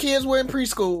 When my kids were in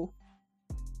preschool,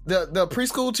 the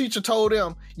preschool teacher told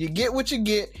them, you get what you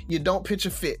get, you don't pitch a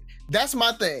fit. That's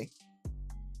my thing.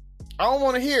 I don't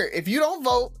want to hear it. If you don't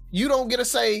vote, you don't get a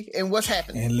say in what's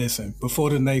happening. And listen,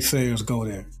 before the naysayers go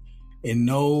there, in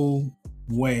no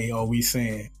way are we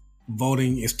saying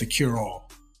voting is the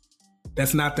cure-all.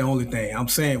 That's not the only thing. I'm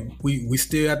saying we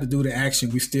still have to do the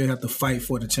action. We still have to fight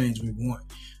for the change we want.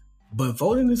 But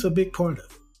voting is a big part of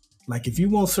it. Like, if you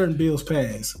want certain bills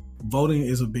passed, voting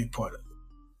is a big part of it.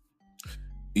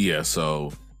 Yeah,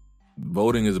 so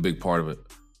voting is a big part of it,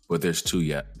 but there's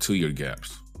 2-year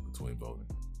gaps between voting.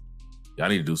 Y'all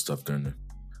need to do stuff during there.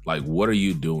 Like, what are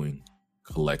you doing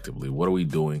collectively? What are we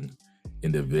doing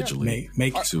individually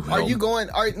to help? Are you going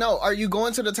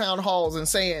to the town halls and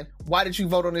saying, why did you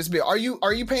vote on this bill? Are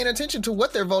you paying attention to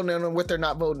what they're voting on and what they're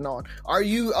not voting on? Are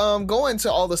you going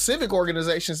to all the civic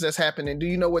organizations that's happening? Do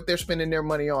you know what they're spending their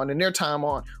money on and their time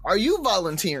on? Are you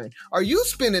volunteering? Are you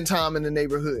spending time in the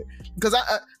neighborhood? Because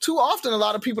too often, a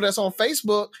lot of people that's on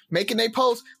Facebook making their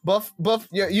posts, Buff,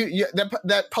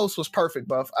 that post was perfect,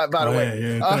 Buff, by the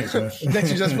way. Thanks, that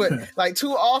you just put. Like,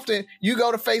 too often, you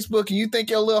go to Facebook and you think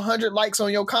your little 100 likes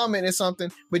on your comment is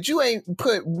something, but you ain't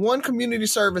put one community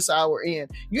service hour in.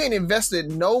 You ain't ain't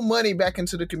invested no money back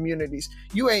into the communities.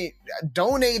 You ain't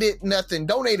donated nothing,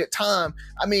 donated time.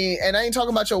 I mean, and I ain't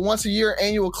talking about your once a year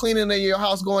annual cleaning of your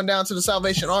house, going down to the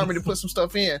Salvation Army to put some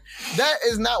stuff in. That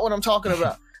is not what I'm talking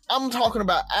about. I'm talking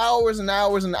about hours and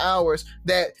hours and hours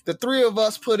that the three of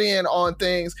us put in on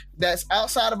things that's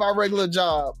outside of our regular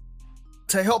job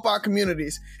to help our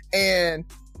communities. And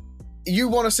you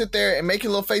want to sit there and make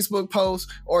your little Facebook post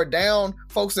or down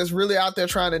folks that's really out there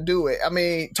trying to do it. I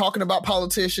mean, talking about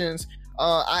politicians,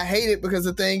 I hate it because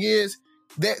the thing is,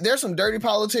 there's some dirty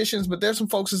politicians, but there's some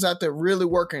folks that's out there really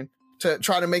working to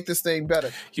try to make this thing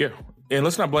better. Yeah. And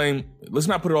let's not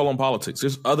put it all on politics.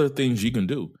 There's other things you can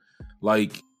do.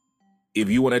 Like, if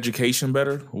you want education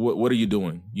better, what are you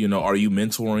doing? You know, are you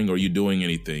mentoring? Are you doing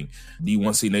anything? Do you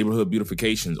want to see neighborhood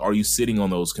beautifications? Are you sitting on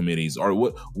those committees? Or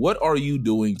what are you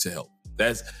doing to help?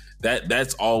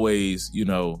 That's always, you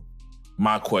know,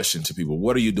 my question to people.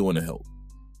 What are you doing to help?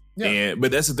 Yeah.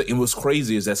 But that's the thing. And what's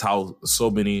crazy is that's how so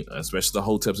many, especially the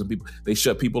hoteps and people, they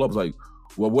shut people up. It's like,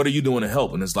 well, what are you doing to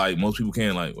help? And it's like, most people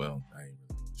can't, like, well, I ain't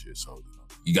really doing shit, so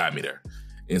you got me there.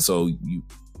 And so you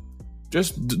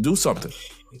just do something.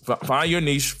 Find your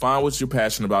niche, find what you're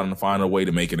passionate about, and find a way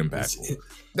to make it impactful.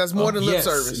 That's more than lip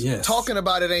service. Yes. Talking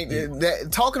about it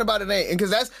ain't. Talking about it ain't. And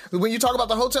because that's when you talk about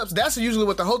the hoteps, that's usually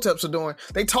what the hoteps are doing.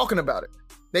 They talking about it.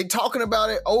 They talking about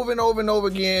it over and over and over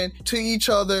again to each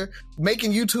other,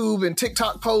 making YouTube and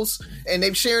TikTok posts, and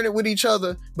they're sharing it with each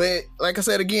other. But like I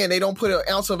said again, they don't put an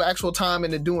ounce of actual time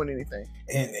into doing anything.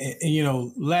 And you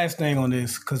know, last thing on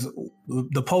this, because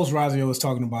the post Razio was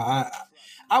talking about,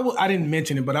 I didn't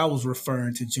mention it, but I was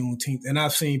referring to Juneteenth, and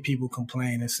I've seen people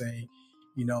complain and say,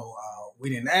 you know, we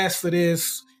didn't ask for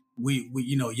this. We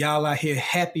you know, y'all out here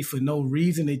happy for no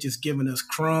reason. They just giving us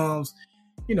crumbs,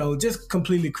 you know, just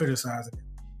completely criticizing it.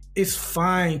 It's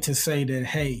fine to say that,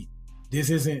 hey, this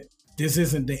isn't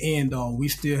the end all. We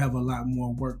still have a lot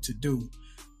more work to do.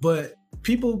 But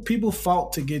people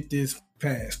fought to get this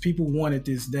passed. People wanted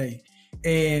this day.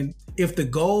 And if the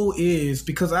goal is,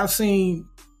 because I've seen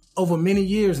over many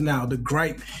years now, the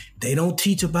gripe, they don't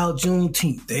teach about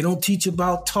Juneteenth. They don't teach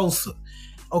about Tulsa.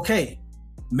 Okay,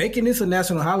 making this a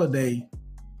national holiday,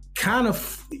 kind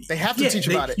of, they have to teach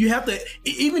about it. You have to,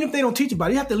 even if they don't teach about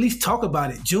it, you have to at least talk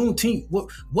about it. Juneteenth.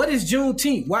 What is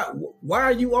Juneteenth? Why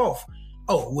are you off?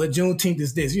 Oh, well, Juneteenth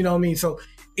is this. You know what I mean? So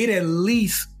it at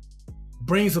least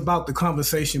brings about the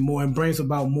conversation more and brings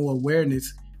about more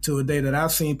awareness to a day that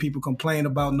I've seen people complain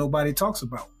about, nobody talks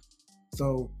about.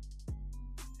 So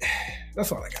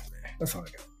that's all I got, man. That's all I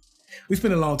got. We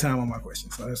spent a long time on my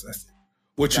question, so that's it.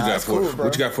 What you got for us?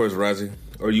 What you got for us, Razi?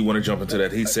 Or you want to jump into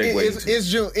that? He segued.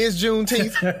 Is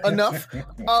Juneteenth enough?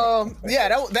 Yeah,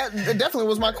 that definitely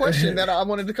was my question that I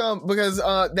wanted to come, because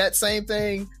that same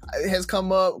thing has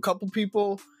come up. A couple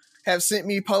people have sent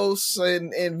me posts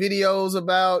and videos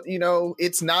about, you know,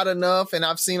 it's not enough, and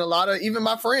I've seen a lot of even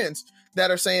my friends that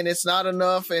are saying it's not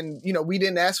enough, and you know, we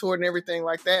didn't ask for it and everything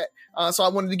like that. So I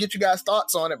wanted to get you guys'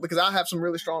 thoughts on it, because I have some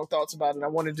really strong thoughts about it, and I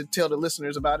wanted to tell the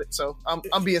listeners about it. So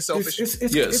I'm being selfish.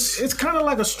 It's kind of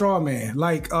like a straw man.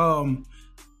 Like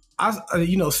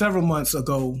several months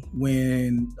ago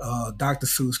when Dr.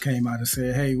 Seuss came out and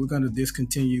said, "Hey, we're going to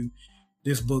discontinue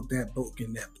this book, that book,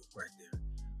 and that book right there."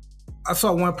 I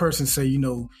saw one person say, you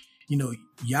know,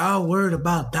 y'all worried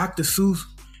about Dr. Seuss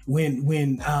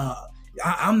when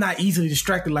I'm not easily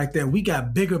distracted like that. We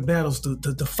got bigger battles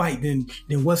to fight than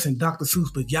what's in Dr. Seuss,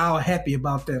 but y'all are happy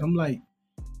about that. I'm like,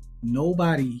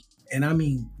 nobody, and I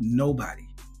mean nobody,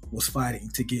 was fighting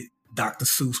to get Dr.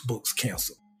 Seuss books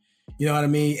canceled. You know what I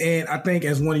mean? And I think,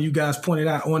 as one of you guys pointed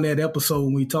out on that episode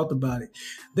when we talked about it,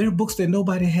 there are books that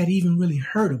nobody had even really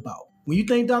heard about. When you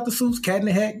think Dr. Seuss, Cat in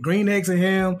the Hat, Green Eggs and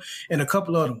Ham, and a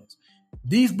couple other ones,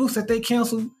 these books that they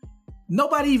canceled,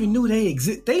 nobody even knew they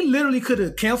exist. They literally could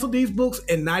have canceled these books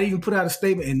and not even put out a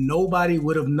statement, and nobody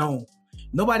would have known.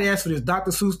 Nobody asked for this.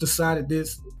 Dr. Seuss decided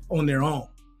this on their own.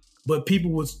 But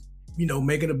people was,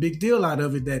 making a big deal out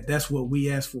of it that that's what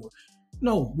we asked for.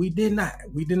 No, we did not.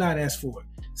 We did not ask for it.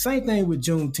 Same thing with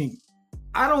Juneteenth.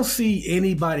 I don't see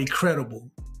anybody credible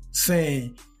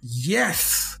saying,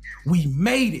 yes, we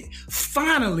made it.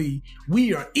 Finally,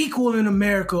 we are equal in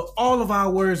America. All of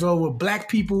our words are over. Black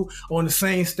people on the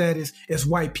same status as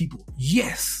white people.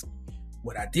 Yes.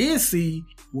 What I did see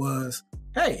was,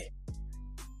 hey,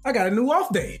 I got a new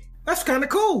off day. That's kind of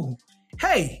cool.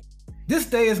 Hey, this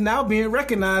day is now being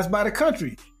recognized by the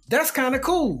country. That's kind of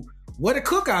cool. What a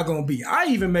cookout gonna be. I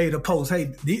even made a post.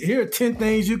 Hey, here are 10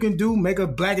 things you can do. Make a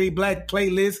Blackity Black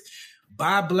playlist.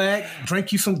 Buy black.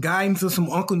 Drink you some guidance or some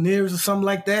Uncle Nearest or something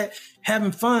like that.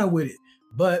 Having fun with it.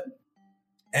 But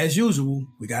as usual,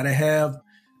 we gotta have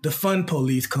the fun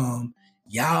police come.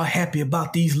 y'all happy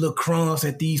about these little crumbs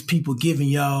that these people giving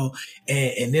y'all,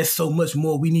 and there's so much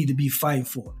more we need to be fighting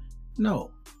for.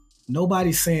 No,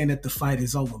 nobody's saying that the fight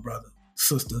is over, brother,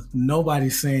 sister.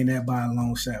 Nobody's saying that by a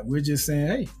long shot. We're just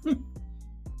saying, hey,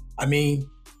 I mean,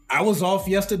 I was off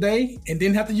yesterday and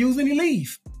didn't have to use any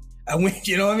leave. I went,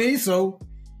 you know what I mean? So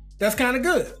that's kind of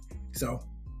good. So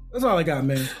that's all I got,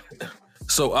 man.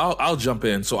 So I'll jump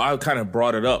in. So I kind of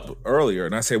brought it up earlier,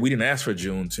 and I said we didn't ask for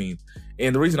Juneteenth.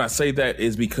 And the reason I say that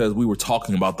is because we were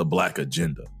talking about the Black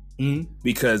agenda. Mm-hmm.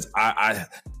 Because I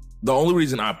the only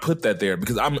reason I put that there,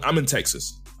 because I'm in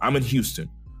Texas. I'm in Houston.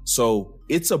 So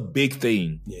it's a big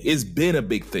thing. Yeah. It's been a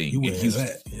big thing in Houston.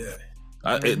 Yeah.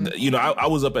 I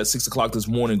was up at 6:00 this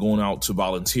morning going out to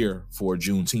volunteer for a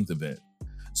Juneteenth event.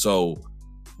 So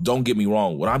don't get me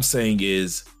wrong. What I'm saying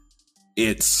is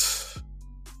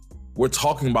we're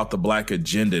talking about the Black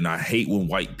agenda, and I hate when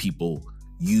white people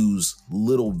use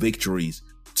little victories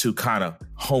to kind of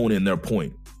hone in their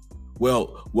point.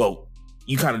 Well,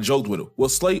 you kind of joked with it. Well,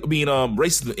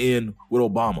 racism in with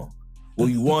Obama. Well,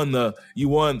 you won.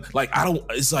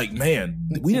 It's like, man,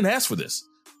 we didn't ask for this.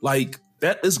 Like,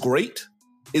 that is great.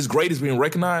 It's great. It's being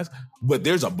recognized, but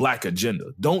there's a Black agenda.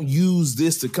 Don't use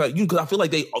this to cut you, because I feel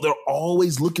like they're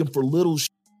always looking for little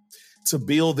to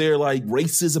build their like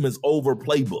racism is over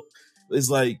playbook. It's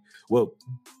like, well,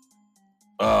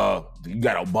 you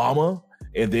got Obama,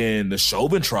 and then the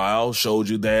Chauvin trial showed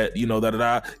you that,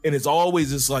 and it's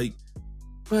always just like,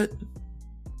 but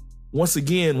once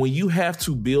again, when you have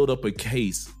to build up a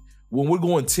case, when we're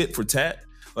going tit for tat,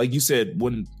 like you said,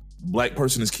 when Black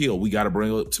person is killed, we got to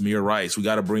bring up Tamir Rice. We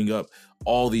got to bring up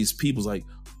all these people. It's like,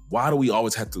 why do we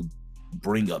always have to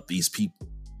bring up these people?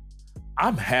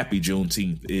 I'm happy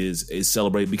Juneteenth is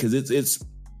celebrated, because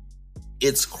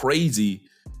it's crazy.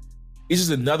 It's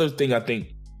just another thing I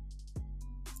think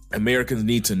Americans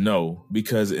need to know,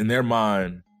 because in their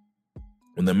mind,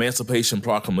 when the Emancipation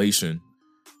Proclamation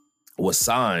was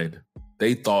signed,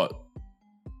 they thought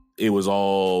it was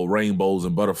all rainbows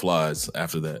and butterflies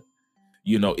after that.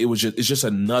 It's just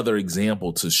another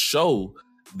example to show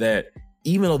that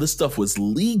even though this stuff was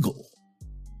legal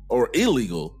or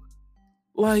illegal,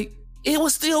 like, it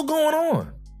was still going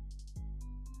on.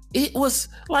 It was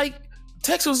like,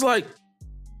 Texas was like,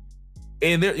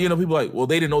 and there, people like, well,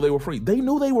 they didn't know they were free. They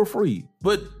knew they were free,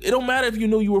 but it don't matter if you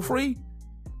knew you were free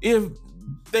if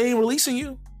they ain't releasing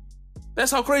you.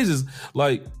 That's how crazy it is.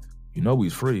 Like, we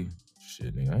free.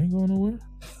 Shit, nigga, I ain't going nowhere.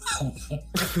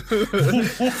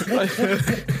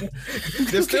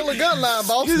 There's still a gun line,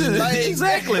 boss.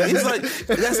 Exactly. It's like,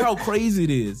 that's how crazy it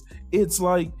is. It's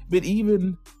like, but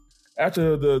even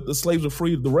after the slaves were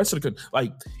free, the rest of the country,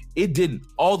 like,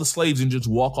 all the slaves didn't just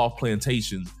walk off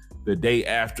plantations the day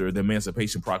after the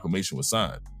Emancipation Proclamation was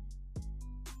signed.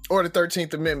 Or the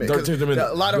 13th Amendment. 13th Amendment.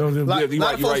 A lot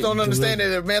of folks don't understand that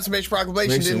the Emancipation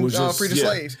Proclamation didn't free the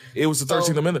slaves. It was the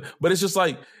 13th Amendment. But it's just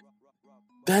like,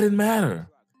 that didn't matter.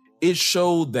 It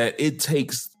showed that it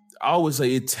takes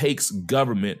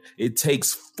government, it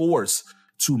takes force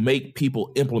to make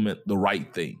people implement the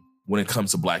right thing when it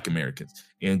comes to Black Americans.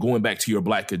 And going back to your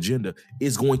Black agenda,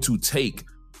 it's going to take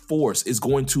force. It's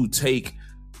going to take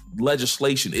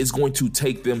legislation. It's going to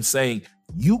take them saying,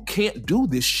 you can't do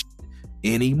this shit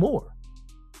anymore.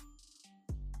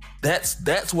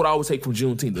 That's what I always take from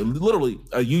Juneteenth. Literally,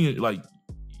 a union, like,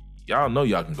 y'all know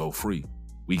y'all can go free.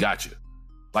 We got you.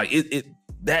 Like,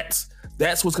 that's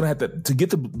what's going to have to get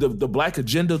the Black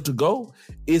agenda to go.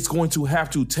 It's going to have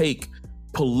to take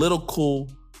political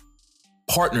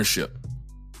partnership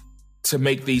to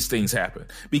make these things happen,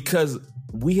 because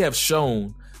we have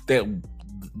shown that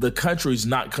the country's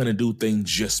not going to do things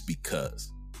just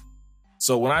because.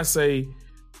 So when I say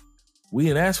we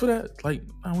didn't ask for that, like,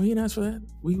 no, we didn't ask for that.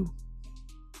 We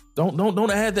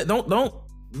don't add that.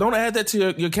 Don't add that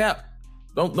to your cap.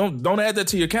 Don't add that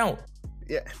to your count.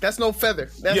 Yeah, that's no feather.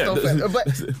 That's no feather. But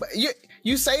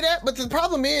you say that, but the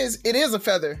problem is, it is a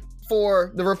feather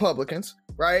for the Republicans,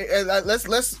 right?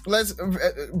 Let's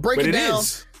break it down.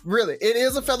 Is. Really, it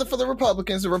is a feather for the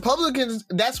Republicans. The Republicans,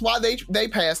 that's why they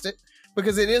passed it,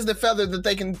 because it is the feather that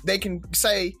they can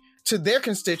say to their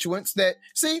constituents that,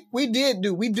 see, we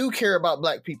do care about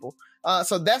Black people.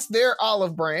 So that's their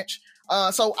olive branch.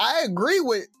 So I agree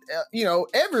with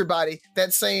everybody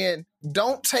that's saying,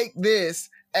 don't take this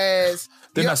as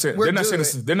they're not saying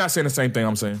the same thing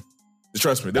I'm saying.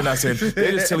 Trust me, they're not saying.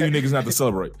 They're just telling you niggas not to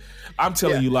celebrate. I'm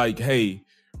telling you, like, hey,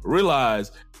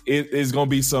 realize it is gonna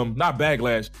be some, not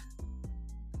backlash.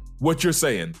 What you're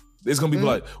saying, it's gonna be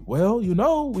like, well,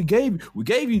 we gave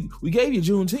you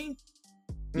Juneteenth.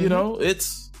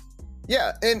 It's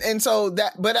and so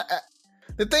that, but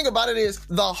the thing about it is,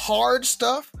 the hard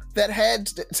stuff, that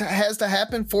has to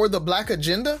happen for the Black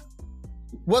agenda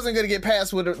wasn't going to get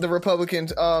passed with the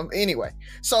Republicans anyway.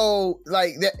 So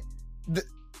like that,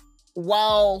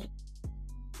 while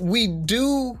we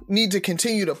do need to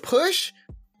continue to push,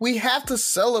 we have to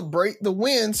celebrate the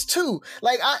wins too.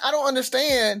 Like I don't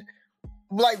understand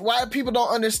like why people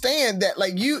don't understand that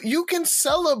like you can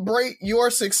celebrate your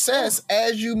success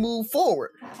as you move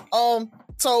forward.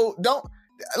 So don't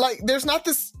like there's not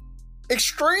this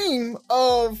extreme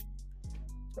of,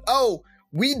 oh,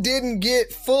 we didn't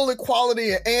get full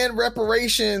equality and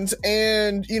reparations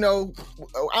and, you know,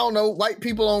 I don't know, white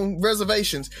people on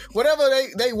reservations, whatever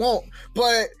they want.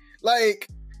 But like,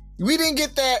 we didn't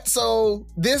get that. So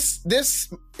this,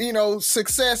 you know,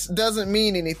 success doesn't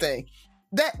mean anything.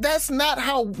 That's not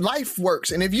how life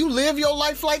works. And if you live your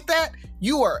life like that,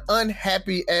 you are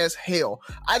unhappy as hell.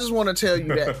 I just want to tell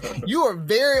you that. You are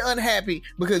very unhappy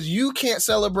because you can't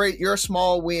celebrate your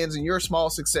small wins and your small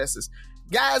successes.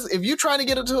 Guys, if you're trying to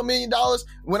get up to $1 million,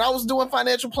 when I was doing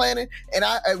financial planning and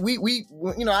I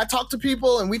talked to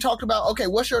people and we talked about, okay,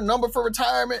 what's your number for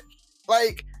retirement?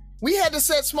 Like, we had to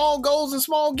set small goals and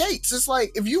small gates. It's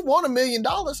like, if you want $1 million,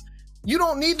 you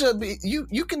don't need to be,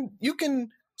 you can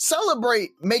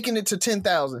celebrate making it to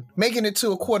 10,000, making it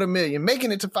to $250,000,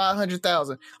 making it to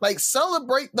 500,000. Like,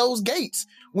 celebrate those gates.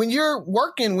 When you're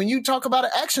working, when you talk about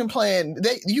an action plan,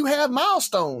 you have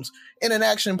milestones in an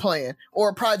action plan or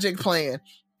a project plan,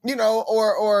 you know,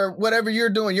 or whatever you're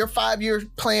doing, your 5-year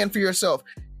plan for yourself.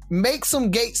 Make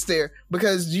some gates there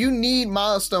because you need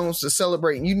milestones to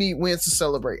celebrate and you need wins to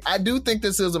celebrate. I do think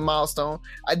this is a milestone.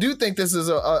 I do think this is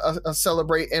a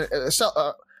celebrate and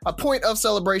a point of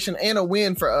celebration and a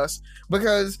win for us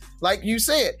because, like you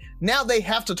said, now they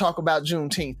have to talk about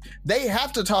Juneteenth. They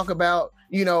have to talk about,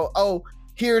 you know, oh,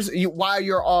 here's why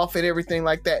you're off and everything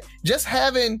like that. Just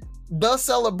having the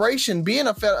celebration being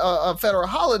a federal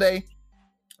holiday,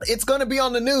 it's going to be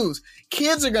on the news.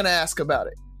 Kids are going to ask about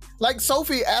it. Like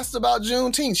Sophie asked about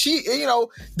Juneteenth. She, you know,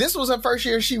 this was her first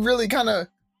year. She really kind of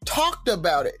talked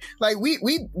about it. Like we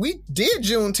did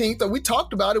Juneteenth, or we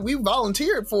talked about it. We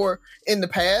volunteered for in the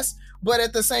past, but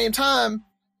at the same time,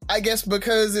 I guess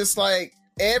because it's like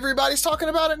everybody's talking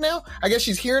about it now, I guess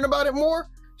she's hearing about it more.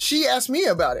 She asked me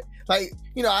about it. Like,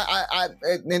 you know,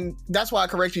 and that's why I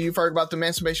corrected you first about the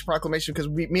Emancipation Proclamation, because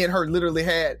me and her literally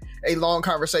had a long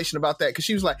conversation about that. Because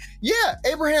she was like, "Yeah,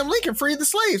 Abraham Lincoln freed the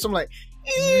slaves." I'm like,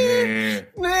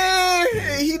 nah,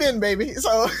 he didn't, baby.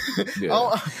 So,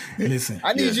 yeah. Listen,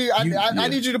 I need you. I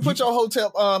need you to put your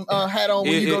hotel hat on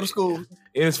when you go to school. And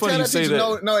it's funny you say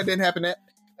that. No, it didn't happen. That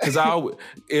because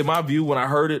in my view, when I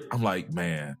heard it, I'm like,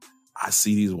 man, I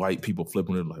see these white people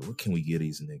flipping it like, what can we get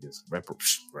these niggas?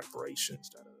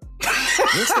 Reparations.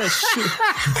 What's that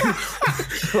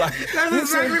shit? Like, that's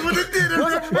exactly what it did.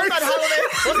 What's that holiday?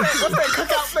 What's that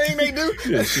cookout thing they do?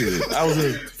 Yeah, shit. I was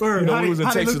in, Ferg, we was in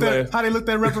Texas last. How they looked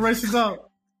at reparations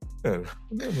up?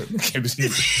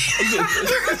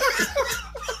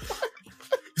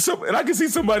 So, and I can see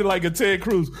somebody like a Ted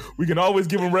Cruz. We can always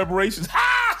give them reparations.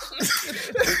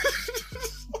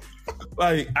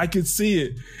 Like, I can see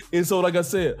it. And so, like I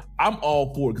said, I'm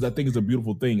all for it because I think it's a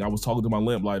beautiful thing. I was talking to my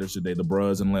lamplighters today. The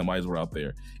Bruz and lamplighters were out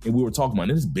there. And we were talking about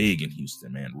it. It's big in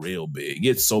Houston, man. Real big.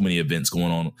 It's so many events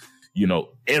going on, you know,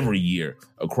 every year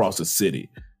across the city.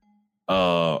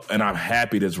 And I'm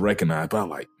happy that's recognized. But I'm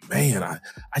like, man, I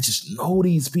just know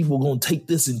these people going to take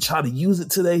this and try to use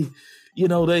it today. You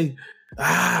know,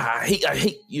 I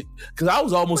hate you. Because I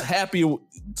was almost happy to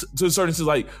a certain sense,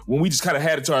 like, when we just kind of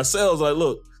had it to ourselves, like,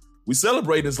 look, we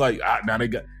celebrate. It's like, now they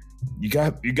got, you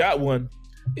got one.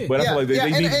 But I feel like they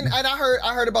need. And I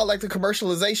heard about like the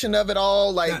commercialization of it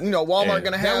all. Like, you know, Walmart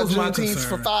gonna have Juneteenth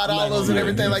for $5 and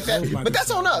everything like that. But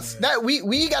that's on us. That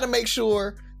we got to make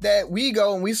sure that we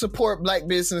go and we support Black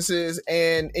businesses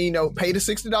and, you know, pay the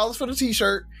 $60 for the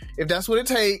t-shirt if that's what it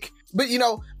take. But, you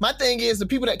know, my thing is the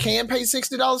people that can pay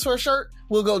 $60 for a shirt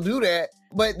will go do that.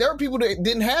 But there are people that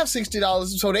didn't have $60,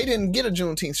 so they didn't get a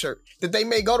Juneteenth shirt, that they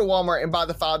may go to Walmart and buy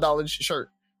the $5 shirt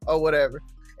or whatever.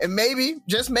 And maybe,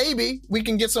 just maybe, we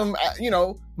can get some, you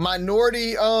know,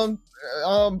 minority, you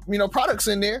know, products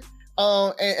in there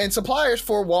and suppliers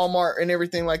for Walmart and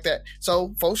everything like that.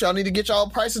 So, folks, y'all need to get y'all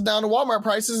prices down to Walmart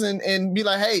prices and be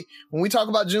like, hey, when we talk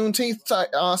about Juneteenth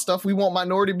stuff, we want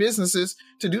minority businesses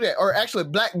to do that. Or actually,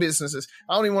 Black businesses.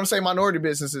 I don't even want to say minority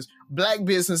businesses. Black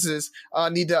businesses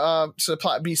need to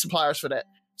be suppliers for that.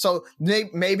 So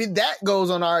maybe that goes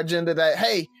on our agenda that,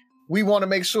 hey, we want to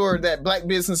make sure that Black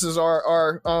businesses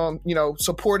are you know,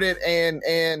 supported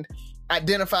and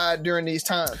identified during these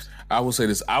times. I will say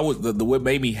this. What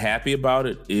made me happy about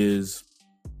it is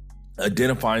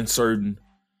identifying certain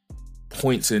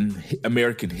points in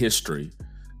American history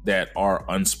that are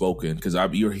unspoken, because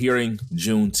you're hearing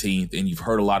Juneteenth and you've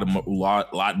heard a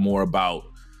lot more about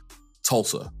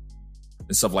Tulsa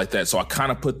and stuff like that. So I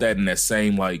kind of put that in that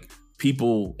same, like,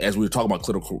 people, as we were talking about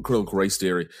critical race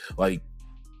theory, like,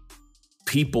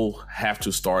 people have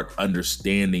to start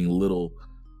understanding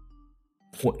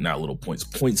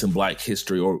points in Black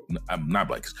history, or not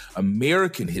Black,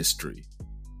 American history,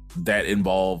 that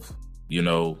involve, you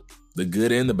know, the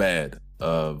good and the bad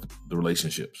of the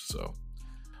relationships. So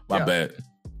my bad.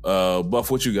 Buff,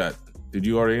 what you got? Did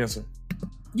you already answer?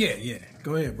 Yeah.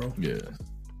 Go ahead, bro. Yeah.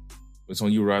 What's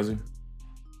on you, Rozzy?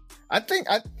 I think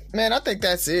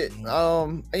that's it. You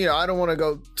know, I don't want to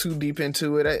go too deep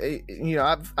into it. You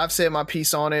know, I've said my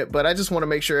piece on it, but I just want to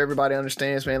make sure everybody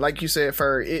understands, man. Like you said,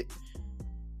 Ferg,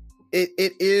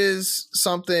 it is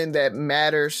something that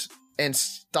matters, and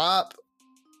stop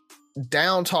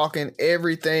down talking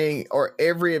everything or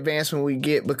every advancement we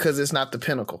get because it's not the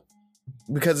pinnacle,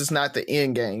 because it's not the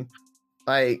end game.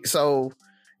 Like, so,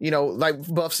 you know, like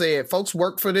Buff said, folks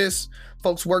work for this,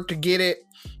 folks work to get it.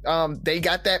 They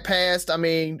got that passed. I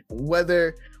mean,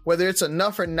 whether it's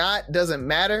enough or not doesn't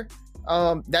matter.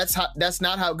 That's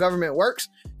not how government works.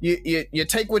 You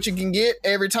take what you can get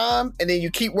every time, and then you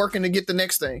keep working to get the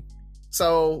next thing.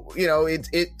 So, you know,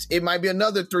 it might be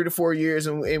another 3 to 4 years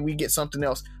and we get something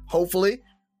else. Hopefully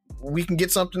we can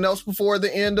get something else before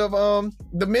the end of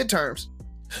the midterms.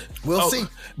 We'll see.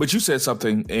 But you said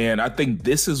something, and I think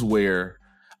this is where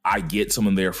I get some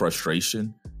of their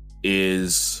frustration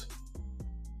is,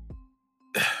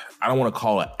 I don't want to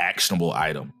call it an actionable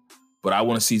item, but I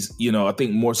want to see, you know, I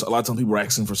think a lot of times people are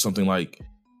asking for something like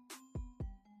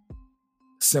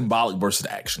symbolic versus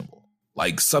actionable,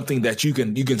 like something that you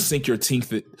can sink your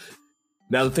teeth at.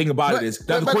 Now the thing about it is,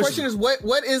 my question is, what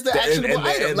is the actionable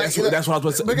item? That's what I was about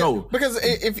to say. Because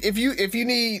if you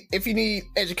need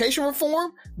education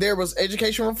reform, there was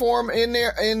education reform in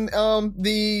there in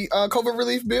the COVID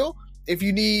relief bill. If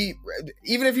you need,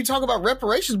 even if you talk about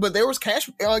reparations, but there was cash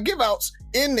give outs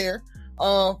in there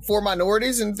for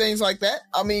minorities and things like that.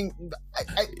 I mean,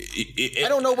 I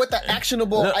don't know what the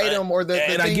actionable item or the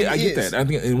thing is. I get that. I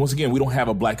think, and once again, we don't have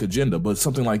a Black agenda, but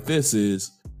something like this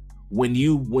is, when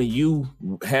you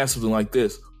have something like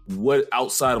this, what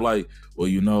outside of like, well,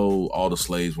 you know, all the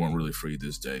slaves weren't really free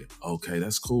this day. Okay,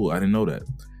 that's cool. I didn't know that.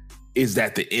 Is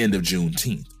that the end of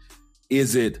Juneteenth?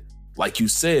 Is it, like you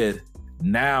said,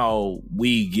 now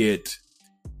we get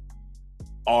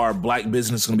our Black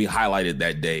business going to be highlighted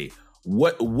that day?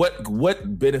 What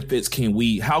benefits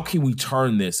how can we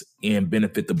turn this and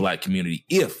benefit the Black community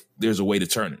if there's a way to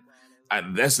turn it?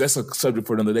 That's a subject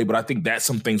for another day, but I think that's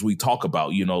some things we talk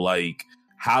about, you know, like,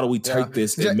 how do we take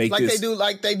this and make like this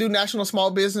they do National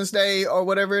Small Business Day or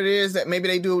whatever it is, that maybe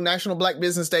they do National Black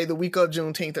Business Day the week of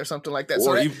Juneteenth or something like that.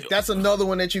 Or so even, that's another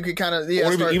one that you could kind of,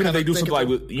 or even if they do something like,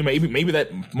 maybe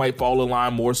that might fall in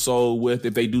line more so with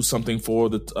if they do something for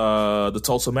the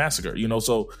Tulsa massacre, you know,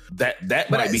 so that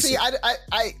might be. See,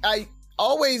 I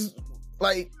always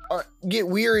like get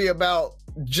weary about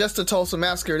just the Tulsa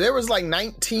massacre. There was like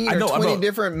 19 or 20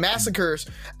 different massacres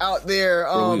out there,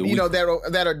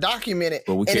 that are documented,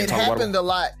 and it happened a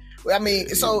lot. I mean,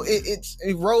 so it's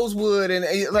Rosewood and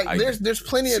there's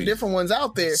plenty of different ones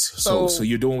out there. So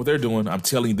you're doing what they're doing. I'm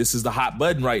telling you, this is the hot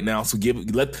button right now. So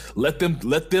let them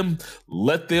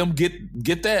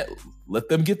get that. Let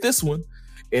them get this one,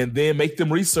 and then make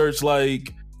them research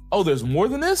like, oh, there's more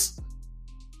than this,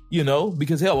 you know,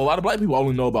 because hell, a lot of Black people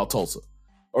only know about Tulsa.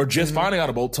 Or just finding out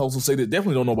about Tulsa, say they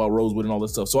definitely don't know about Rosewood and all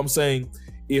this stuff. So I'm saying,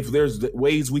 if there's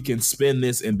ways we can spin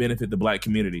this and benefit the Black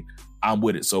community, I'm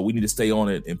with it. So we need to stay on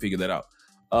it and figure that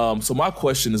out. So my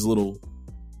question is I don't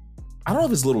know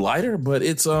if it's a little lighter, but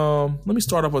it's, let me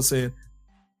start off by saying,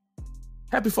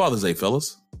 Happy Father's Day,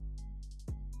 fellas.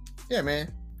 Yeah,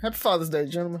 man. Happy Father's Day,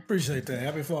 gentlemen. Appreciate that.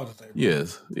 Happy Father's Day, bro.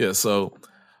 Yes. Yeah. So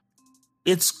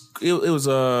it's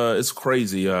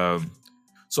crazy.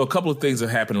 So a couple of things have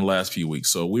happened in the last few weeks.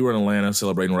 So we were in Atlanta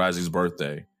celebrating Rising's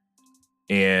birthday,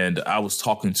 and I was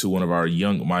talking to one of our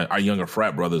younger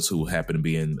frat brothers who happened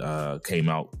to came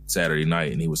out Saturday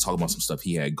night, and he was talking about some stuff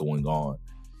he had going on.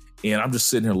 And I'm just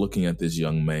sitting here looking at this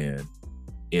young man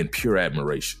in pure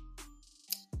admiration.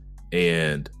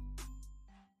 And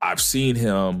I've seen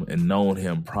him and known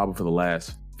him probably for the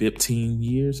last 15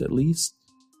 years at least.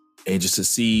 And just to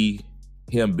see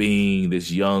him being this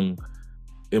young,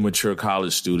 immature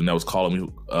college student that was calling me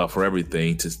for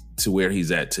everything to where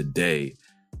he's at today,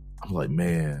 I'm like,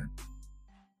 man,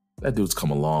 that dude's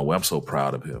come a long way. I'm so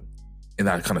proud of him. And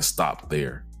I kind of stopped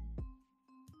there.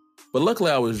 But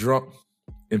luckily I was drunk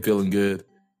and feeling good.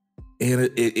 And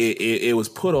it was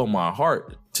put on my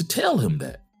heart to tell him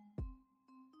that.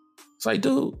 It's like,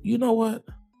 dude, you know what?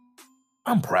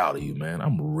 I'm proud of you, man.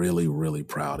 I'm really, really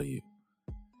proud of you.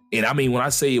 And I mean, when I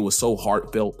say it was so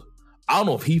heartfelt, I don't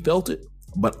know if he felt it,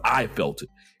 but I felt it.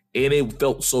 And it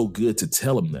felt so good to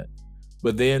tell him that.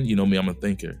 But then, you know me, I'm a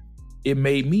thinker. It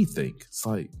made me think. It's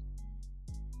like,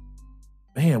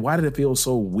 man, why did it feel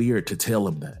so weird to tell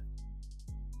him that?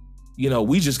 You know,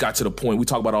 we just got to the point, we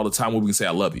talk about all the time where we can say,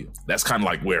 I love you. That's kind of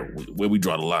like where we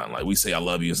draw the line. Like we say, I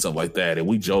love you and stuff like that. And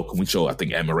we joke and we show, I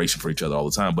think, admiration for each other all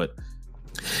the time. But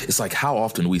it's like how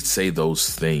often we say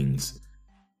those things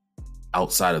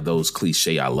outside of those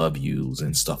cliche, I love yous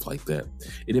and stuff like that.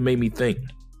 And it made me think,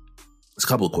 there's a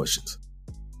couple of questions.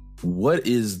 What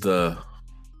is the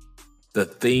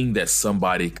thing that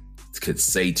somebody could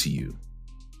say to you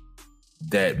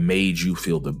that made you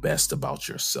feel the best about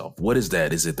yourself? What is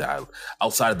that? Is it that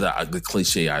outside of the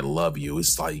cliche, I love you?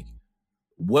 It's like,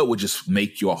 what would just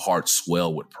make your heart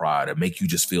swell with pride and make you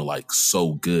just feel like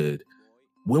so good?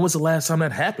 When was the last time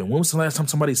that happened? When was the last time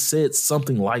somebody said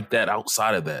something like that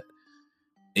outside of that?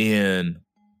 And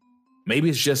maybe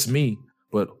it's just me,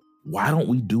 but why don't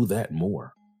we do that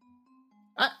more?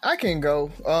 I can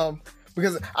go.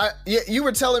 Because you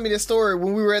were telling me this story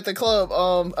when we were at the club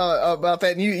about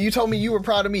that, and you told me you were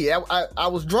proud of me. I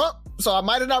was drunk, so I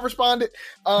might have not responded.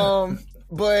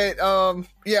 But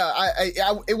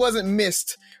it wasn't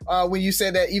missed when you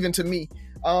said that even to me.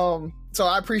 So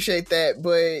I appreciate that.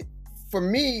 But for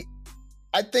me,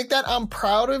 I think that I'm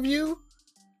proud of you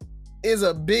is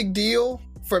a big deal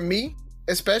for me,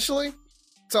 especially.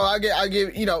 So I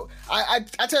give you know, I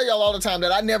tell y'all all the time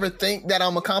that I never think that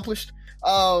I'm accomplished.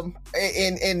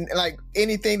 And like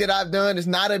anything that I've done is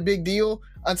not a big deal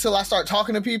until I start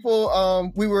talking to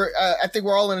people. We were, I think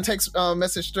we're all in a text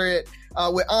message thread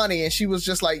with Ani, and she was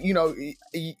just like, you know,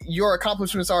 your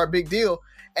accomplishments are a big deal.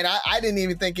 And I didn't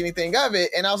even think anything of it.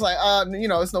 And I was like, you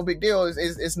know, it's no big deal.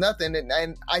 It's nothing.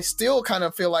 And I still kind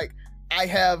of feel like I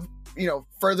have, you know,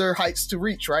 further heights to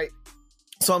reach, right?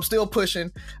 So I'm still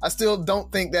pushing. I still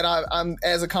don't think that I'm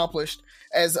as accomplished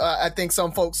as I think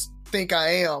some folks think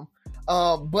I am.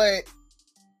 But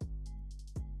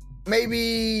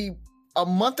maybe a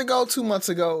month ago, 2 months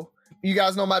ago, you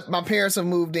guys know my parents have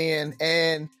moved in,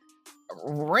 and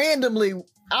randomly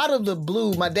out of the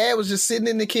blue, my dad was just sitting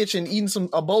in the kitchen eating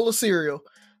a bowl of cereal.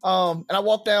 And I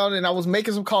walked down and I was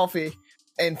making some coffee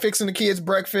and fixing the kids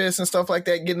breakfast and stuff like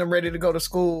that, getting them ready to go to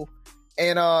school.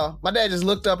 And my dad just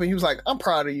looked up and he was like, I'm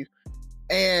proud of you.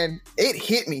 And it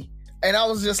hit me. And I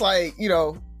was just like, you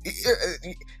know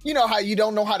how you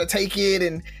don't know how to take it.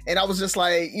 And I was just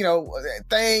like, you know,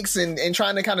 thanks. And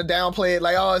trying to kind of downplay it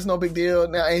like, oh, it's no big deal.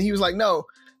 And he was like, no,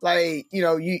 like, you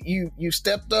know, you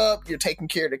stepped up, you're taking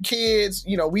care of the kids.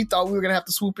 You know, we thought we were going to have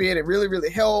to swoop in and really,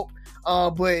 really help.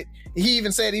 But he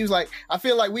even said, he was like, I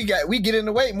feel like we get in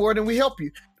the way more than we help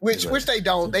you, which they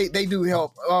don't. They do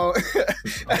help.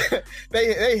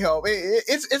 They help.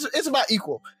 It's about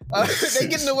equal. They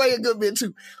get in the way a good bit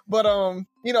too. But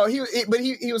you know, he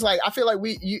was like, I feel like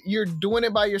you're doing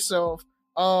it by yourself.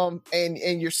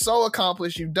 And you're so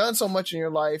accomplished. You've done so much in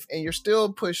your life, and you're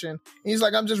still pushing. And he's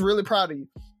like, I'm just really proud of you.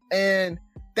 And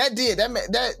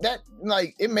that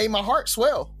like, it made my heart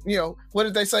swell. You know, what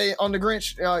did they say on the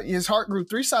Grinch? His heart grew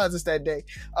 3 sizes that day.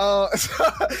 But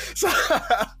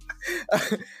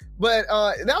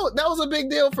that was a big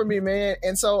deal for me, man.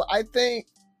 And so I think,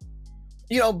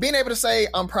 you know, being able to say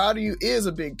I'm proud of you is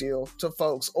a big deal to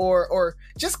folks, or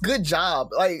just good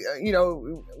job. Like, you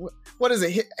know, what is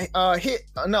it?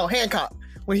 Hancock.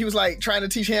 When he was like trying to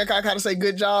teach Hancock how to say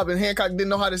good job, and Hancock didn't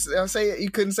know how to say it. He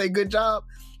couldn't say good job.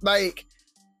 Like,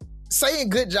 saying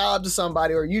good job to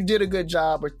somebody, or you did a good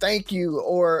job, or thank you,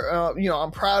 or you know, I'm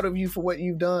proud of you for what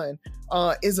you've done,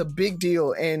 is a big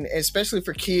deal. And especially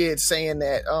for kids, saying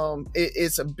that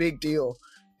it's a big deal.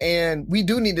 And we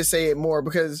do need to say it more,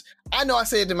 because I know I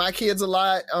say it to my kids a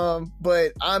lot,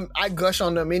 but I gush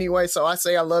on them anyway. So I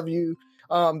say I love you.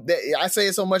 I say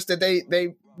it so much that they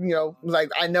you know, like,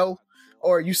 I know,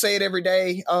 or you say it every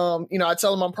day. You know, I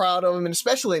tell them I'm proud of them, and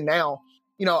especially now.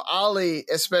 You know, Ollie,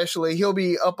 especially, he'll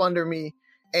be up under me,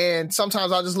 and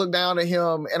sometimes I'll just look down at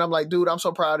him and I'm like, dude, I'm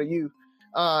so proud of you.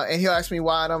 And he'll ask me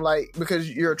why, and I'm like, because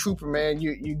you're a trooper, man.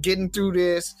 You're getting through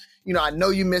this. You know, I know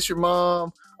you miss your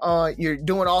mom. You're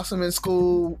doing awesome in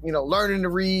school, you know, learning to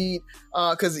read.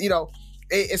 Because, you know,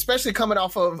 especially coming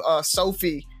off of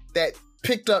Sophie, that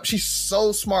picked up, she's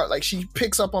so smart. Like, she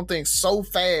picks up on things so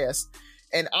fast,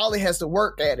 and Ollie has to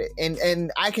work at it.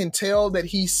 And I can tell that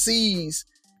he sees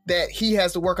that he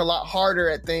has to work a lot harder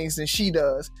at things than she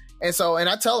does. And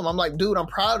I tell him, I'm like, dude, I'm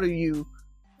proud of you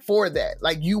for that.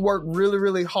 Like, you work really,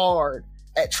 really hard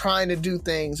at trying to do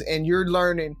things, and you're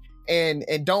learning. And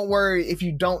don't worry if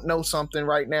you don't know something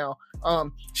right now.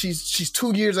 She's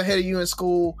 2 years ahead of you in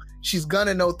school. She's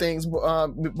gonna know things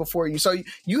before you. So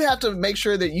you have to make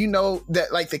sure that you know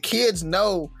that, like, the kids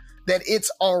know that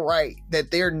it's all right,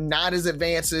 that they're not as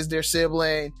advanced as their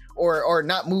sibling or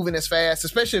not moving as fast,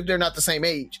 especially if they're not the same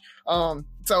age.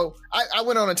 So I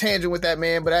went on a tangent with that,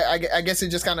 man, but I guess it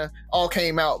just kind of all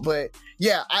came out. But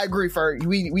yeah, I agree, Ferg.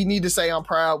 We need to say I'm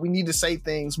proud. We need to say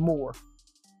things more.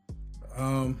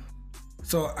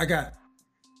 So I got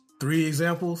 3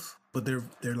 examples, but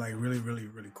they're like really, really,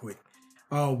 really quick.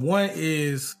 One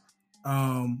is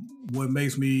what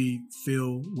makes me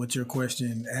feel what your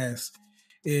question asks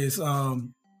is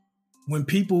when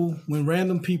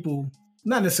random people,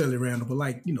 not necessarily random, but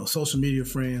like, social media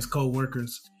friends,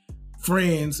 co-workers,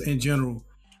 friends in general,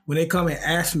 when they come and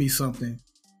ask me something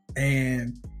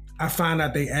and I find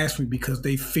out they ask me because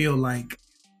they feel like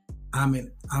I'm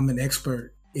an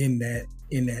expert in that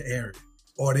area,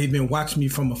 or they've been watching me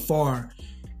from afar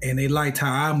and they liked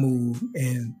how I move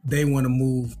and they want to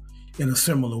move in a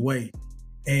similar way.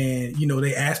 And,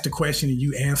 they ask the question and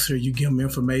you answer, you give them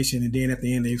information. And then at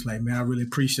the end, they're like, man, I really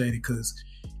appreciate it because,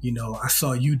 I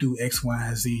saw you do X, Y,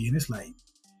 and Z. And it's like,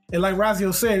 and like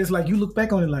Razio said, it's like you look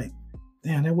back on it like,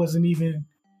 damn, that wasn't even,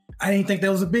 I didn't think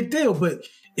that was a big deal. But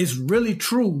it's really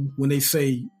true when they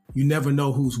say you never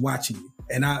know who's watching you.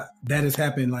 And that has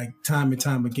happened like time and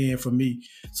time again for me.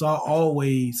 So I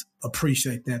always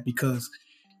appreciate that because,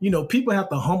 people have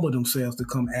to humble themselves to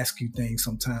come ask you things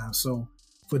sometimes. So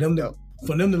for them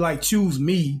to like choose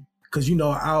me, because,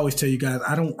 I always tell you guys,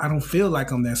 I don't feel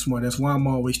like I'm that smart. That's why I'm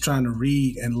always trying to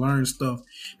read and learn stuff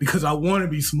because I want to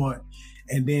be smart.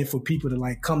 And then for people to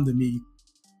like come to me,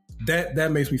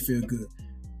 that makes me feel good.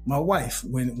 My wife,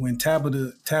 when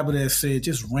Tabitha said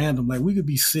just random, like we could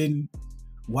be sitting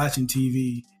watching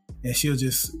TV and she'll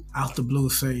just out the blue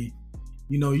say,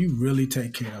 you really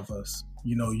take care of us.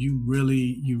 You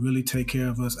really take care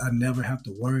of us. I never have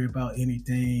to worry about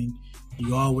anything.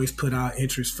 You always put our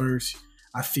interests first.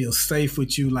 I feel safe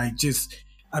with you. Like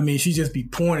she just be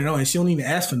pouring it on and she don't even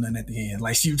ask for nothing at the end.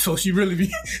 Like she really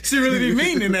be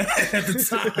meaning that at the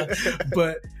time.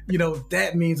 But,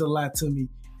 that means a lot to me.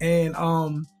 And,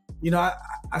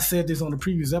 I said this on the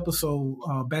previous episode,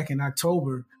 back in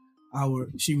October,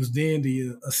 she was then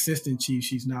the assistant chief.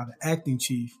 She's now the acting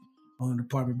chief on the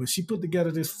department, but she put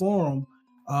together this forum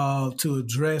to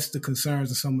address the concerns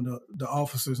of some of the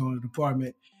officers on the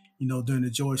department, during the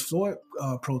George Floyd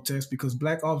protest, because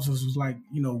Black officers was like,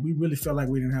 we really felt like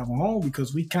we didn't have a home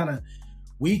because we kind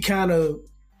of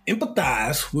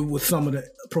empathize with what some of the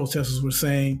protesters were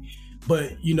saying,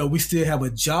 but, we still have a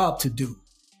job to do.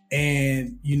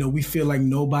 And, we feel like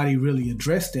nobody really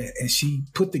addressed that. And she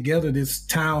put together this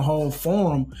town hall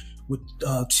forum with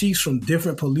chiefs from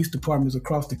different police departments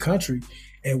across the country.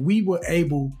 And we were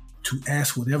able to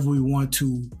ask whatever we want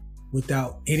to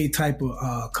without any type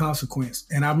of consequence.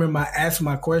 And I remember I asked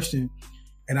my question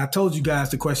and I told you guys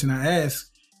the question I asked.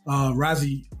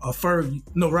 Razi,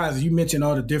 you mentioned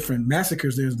all the different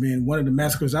massacres there's been. One of the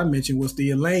massacres I mentioned was the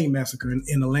Elaine massacre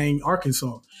in Elaine,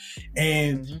 Arkansas.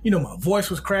 And, my voice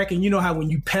was cracking. You know how when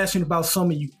you passionate about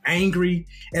something, you angry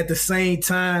at the same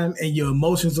time and your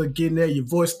emotions are getting there, your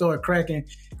voice started cracking.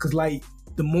 Because like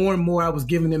the more and more I was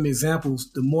giving them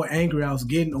examples, the more angry I was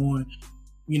getting on,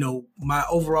 my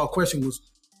overall question was,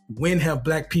 when have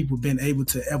Black people been able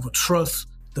to ever trust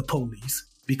the police?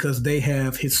 Because they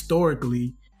have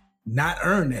historically not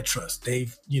earned that trust.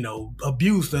 They've,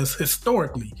 abused us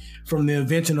historically from the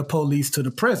invention of police to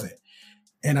the present.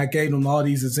 And I gave them all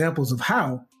these examples of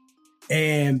how.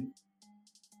 And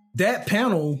that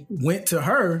panel went to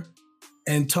her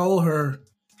and told her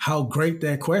how great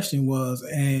that question was.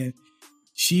 And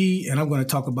I'm going to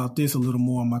talk about this a little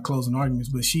more in my closing arguments,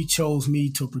 but she chose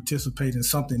me to participate in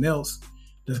something else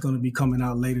that's going to be coming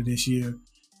out later this year.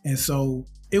 And so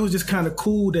it was just kind of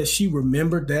cool that she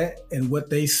remembered that and what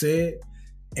they said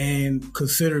and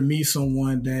considered me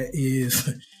someone that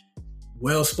is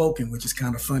well-spoken, which is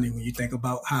kind of funny when you think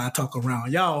about how I talk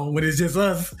around y'all when it's just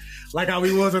us, like how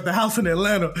we was at the house in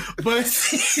Atlanta. But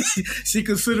she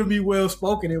considered me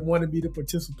well-spoken and wanted me to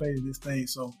participate in this thing.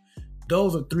 So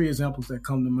those are 3 examples that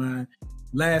come to mind.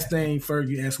 Last thing, Ferg,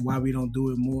 you asked why we don't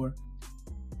do it more.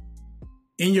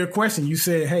 In your question, you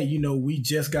said, hey, we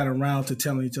just got around to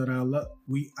telling each other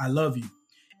I love you.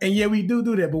 And yeah, we do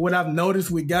that. But what I've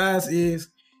noticed with guys is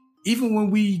even when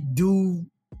we do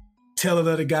tell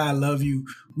another guy I love you,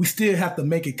 we still have to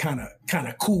make it kind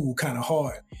of cool, kind of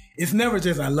hard. It's never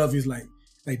just I love you. It's like,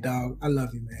 hey, dog, I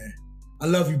love you, man. I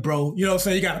love you, bro. You know what I'm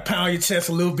saying? You got to pound your chest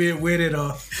a little bit with it.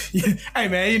 Or, hey,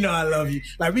 man, you know I love you.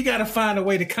 Like, we got to find a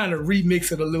way to kind of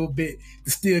remix it a little bit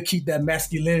to still keep that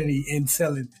masculinity in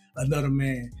telling another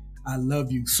man, I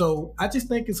love you. So I just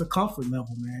think it's a comfort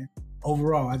level, man.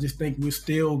 Overall, I just think we're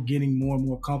still getting more and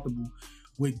more comfortable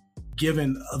with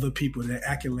giving other people their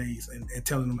accolades and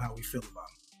telling them how we feel about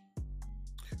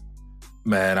them.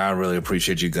 Man, I really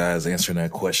appreciate you guys answering that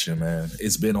question, man.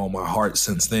 It's been on my heart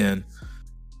since then.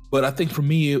 But I think for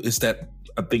me, it's that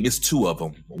I think it's two of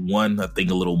them. One, I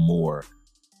think a little more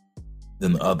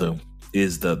than the other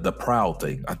is the proud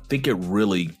thing. I think it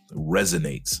really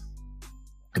resonates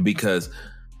because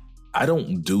I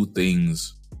don't do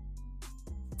things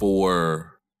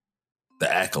for the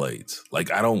accolades.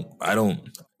 Like I don't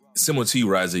similar to you,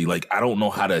 Razi, like I don't know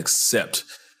how to accept,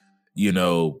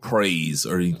 praise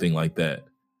or anything like that.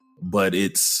 But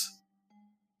it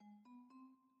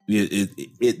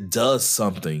does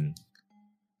something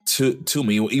to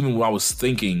me. Even when I was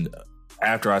thinking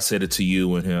after I said it to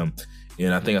you and him,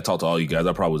 and I think I talked to all you guys,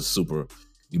 I probably was super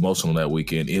emotional that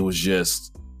weekend. It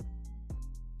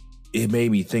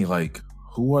made me think like,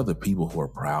 who are the people who are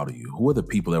proud of you? Who are the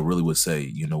people that really would say,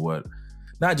 you know what?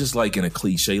 Not just like in a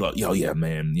cliche, like, yo, yeah,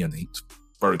 man,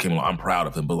 Ferg came along, I'm proud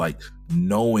of him, but like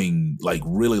knowing, like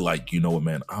really like, you know what,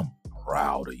 man, I'm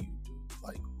proud of you, dude.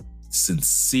 Like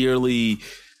sincerely,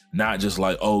 not just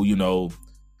like, oh,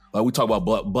 like we talk about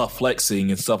butt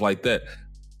flexing and stuff like that.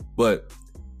 But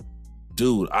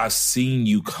dude, I've seen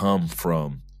you come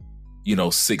from,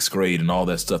 6th grade and all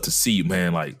that stuff to see you,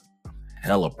 man, like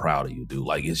hella proud of you, dude.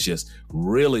 Like it's just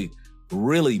really,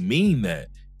 really mean that.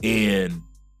 And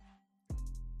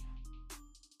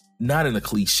not in a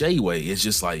cliche way. It's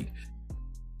just like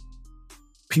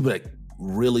people that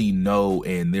really know,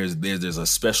 and there's a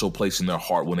special place in their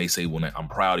heart when they say, I'm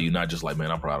proud of you, not just like,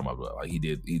 man, I'm proud of my brother. Like he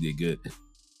did good.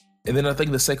 And then I think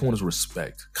the second one is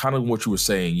respect. Kind of what you were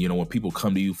saying, when people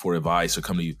come to you for advice or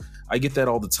come to you, I get that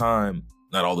all the time.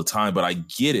 Not all the time, but I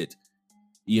get it,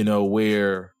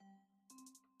 where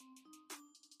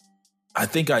I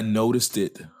think I noticed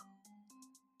it.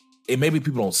 And maybe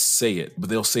people don't say it, but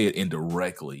they'll say it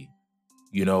indirectly.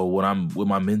 When I'm with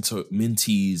my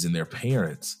mentees and their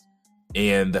parents,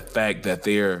 and the fact that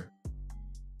they're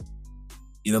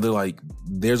like,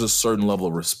 there's a certain level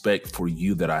of respect for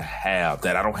you that I have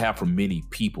that I don't have from many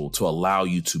people to allow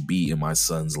you to be in my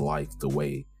son's life the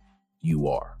way you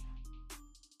are.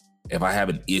 If I have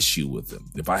an issue with him,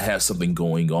 if I have something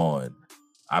going on,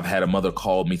 I've had a mother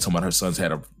call me talking about her son's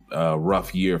had a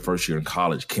rough year, first year in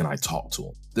college. Can I talk to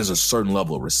him? There's a certain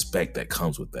level of respect that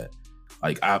comes with that.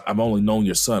 Like I've only known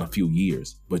your son a few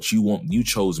years, but you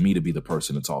chose me to be the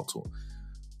person to talk to him.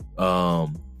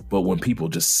 But when people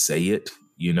just say it,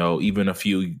 even a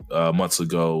few months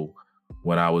ago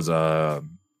when I was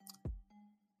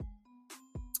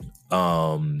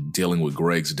dealing with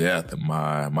Greg's death, and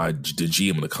the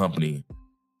GM of the company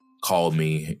called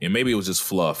me, and maybe it was just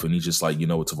fluff, and he's just like,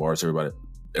 what, Tavares,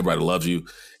 everybody loves you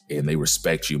and they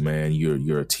respect you, man.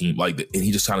 You're a team, like, and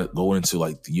he just kind of go into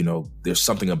like, there's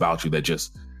something about you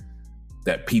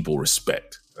that people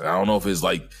respect. I don't know if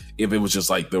it was just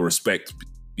like the respect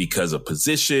because of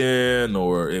position,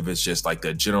 or if it's just like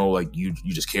that general, like you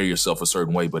just carry yourself a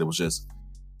certain way, but it was just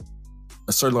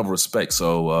a certain level of respect.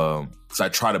 So I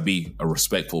try to be a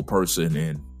respectful person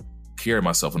and carry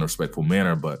myself in a respectful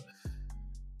manner, but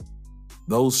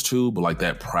those two, but like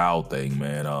that proud thing,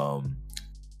 man,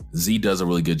 Z does a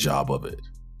really good job of it.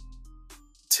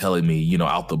 Telling me,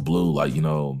 out the blue, like,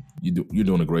 you're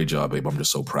doing a great job, babe. I'm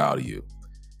just so proud of you.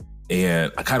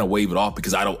 And I kind of wave it off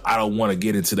because I don't want to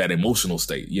get into that emotional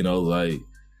state, like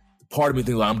part of me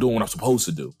thinks like I'm doing what I'm supposed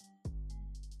to do.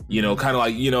 Kind of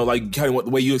like, kind of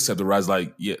the way you accept it, right?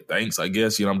 Like, yeah, thanks, I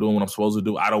guess, I'm doing what I'm supposed to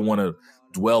do. I don't want to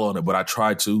dwell on it, but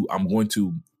I'm going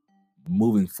to,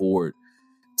 moving forward,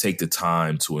 take the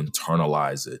time to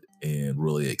internalize it and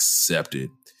really accept it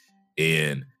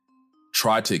and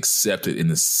try to accept it in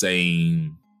the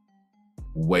same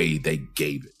way they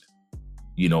gave it.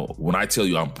 When I tell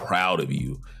you I'm proud of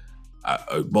you,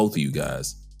 both of you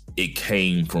guys, it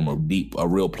came from a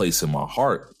real place in my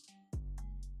heart.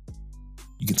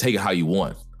 You can take it how you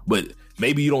want, but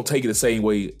maybe you don't take it the same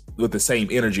way with the same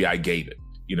energy I gave it.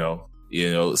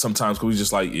 Sometimes we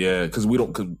just like, yeah, because we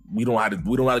don't know how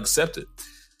to accept it.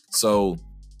 So,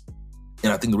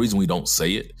 and I think the reason we don't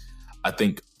say it, I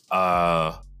think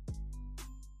I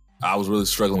was really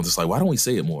struggling with this. Like, why don't we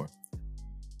say it more?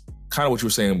 Kind of what you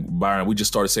were saying, Byron. We just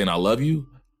started saying I love you,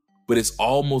 but it's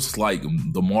almost like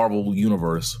the Marvel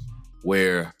universe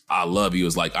where I love you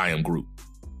is like I am Groot.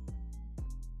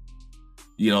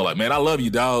 Like, man, I love you,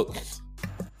 dog.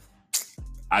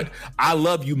 I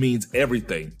love you means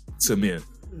everything to men.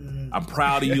 I'm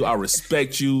proud of you. I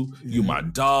respect you. You my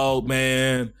dog,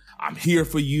 man. I'm here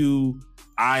for you.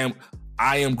 I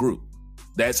am Groot.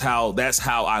 That's how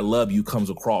I love you comes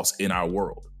across in our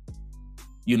world.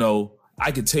 You know,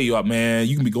 I can tell you, man,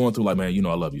 you can be going through like, man, you know,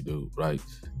 I love you, dude. Right?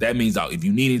 That means if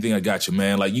you need anything, I got you,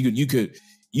 man. Like you can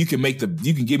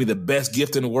give me the best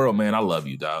gift in the world, man. I love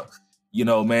you, dog. You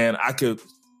know, man, I could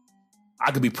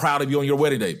be proud of you on your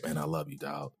wedding day, man. I love you,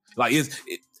 dog. Like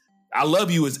I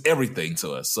love you is everything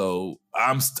to us. So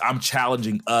I'm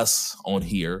challenging us on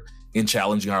here and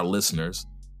challenging our listeners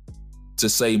to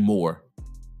say more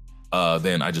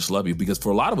than I just love you. Because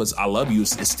for a lot of us, I love you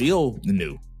is still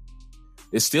new.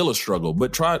 It's still a struggle.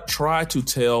 But try to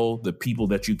tell the people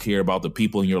that you care about, the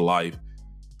people in your life,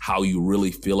 how you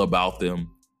really feel about them.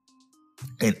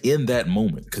 And in that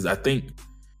moment, because I think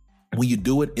when you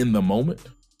do it in the moment,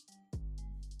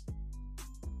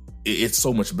 it's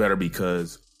so much better,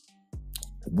 because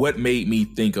what made me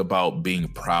think about being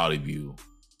proud of you,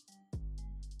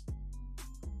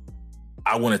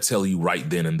 I want to tell you right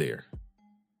then and there.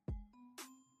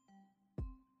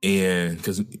 And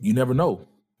because you never know.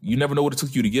 You never know what it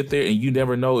took you to get there, and you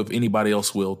never know if anybody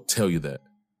else will tell you that.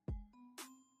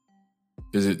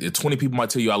 Because 20 people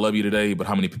might tell you I love you today, but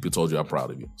how many people told you I'm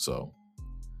proud of you? So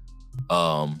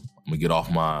I'm going to get off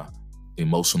my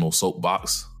emotional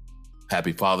soapbox.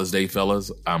 Happy Father's Day,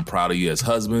 fellas. I'm proud of you as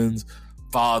husbands,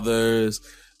 fathers,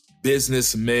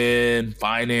 businessmen,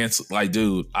 finance. Like,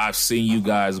 dude, I've seen you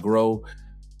guys grow.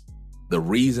 The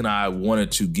reason I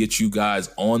wanted to get you guys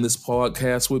on this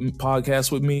podcast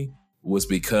with me was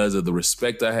because of the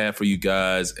respect I have for you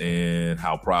guys and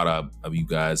how proud of you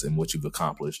guys and what you've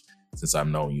accomplished since I've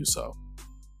known you. So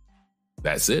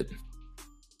that's it.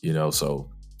 You know,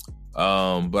 so,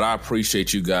 but I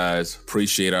appreciate you guys.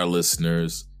 Appreciate our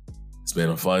listeners. It's been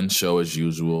a fun show as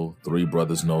usual. Three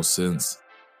Brothers No Sense.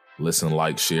 Listen,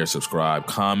 like, share, subscribe,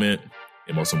 comment,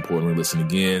 and most importantly, listen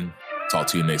again. Talk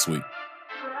to you next week.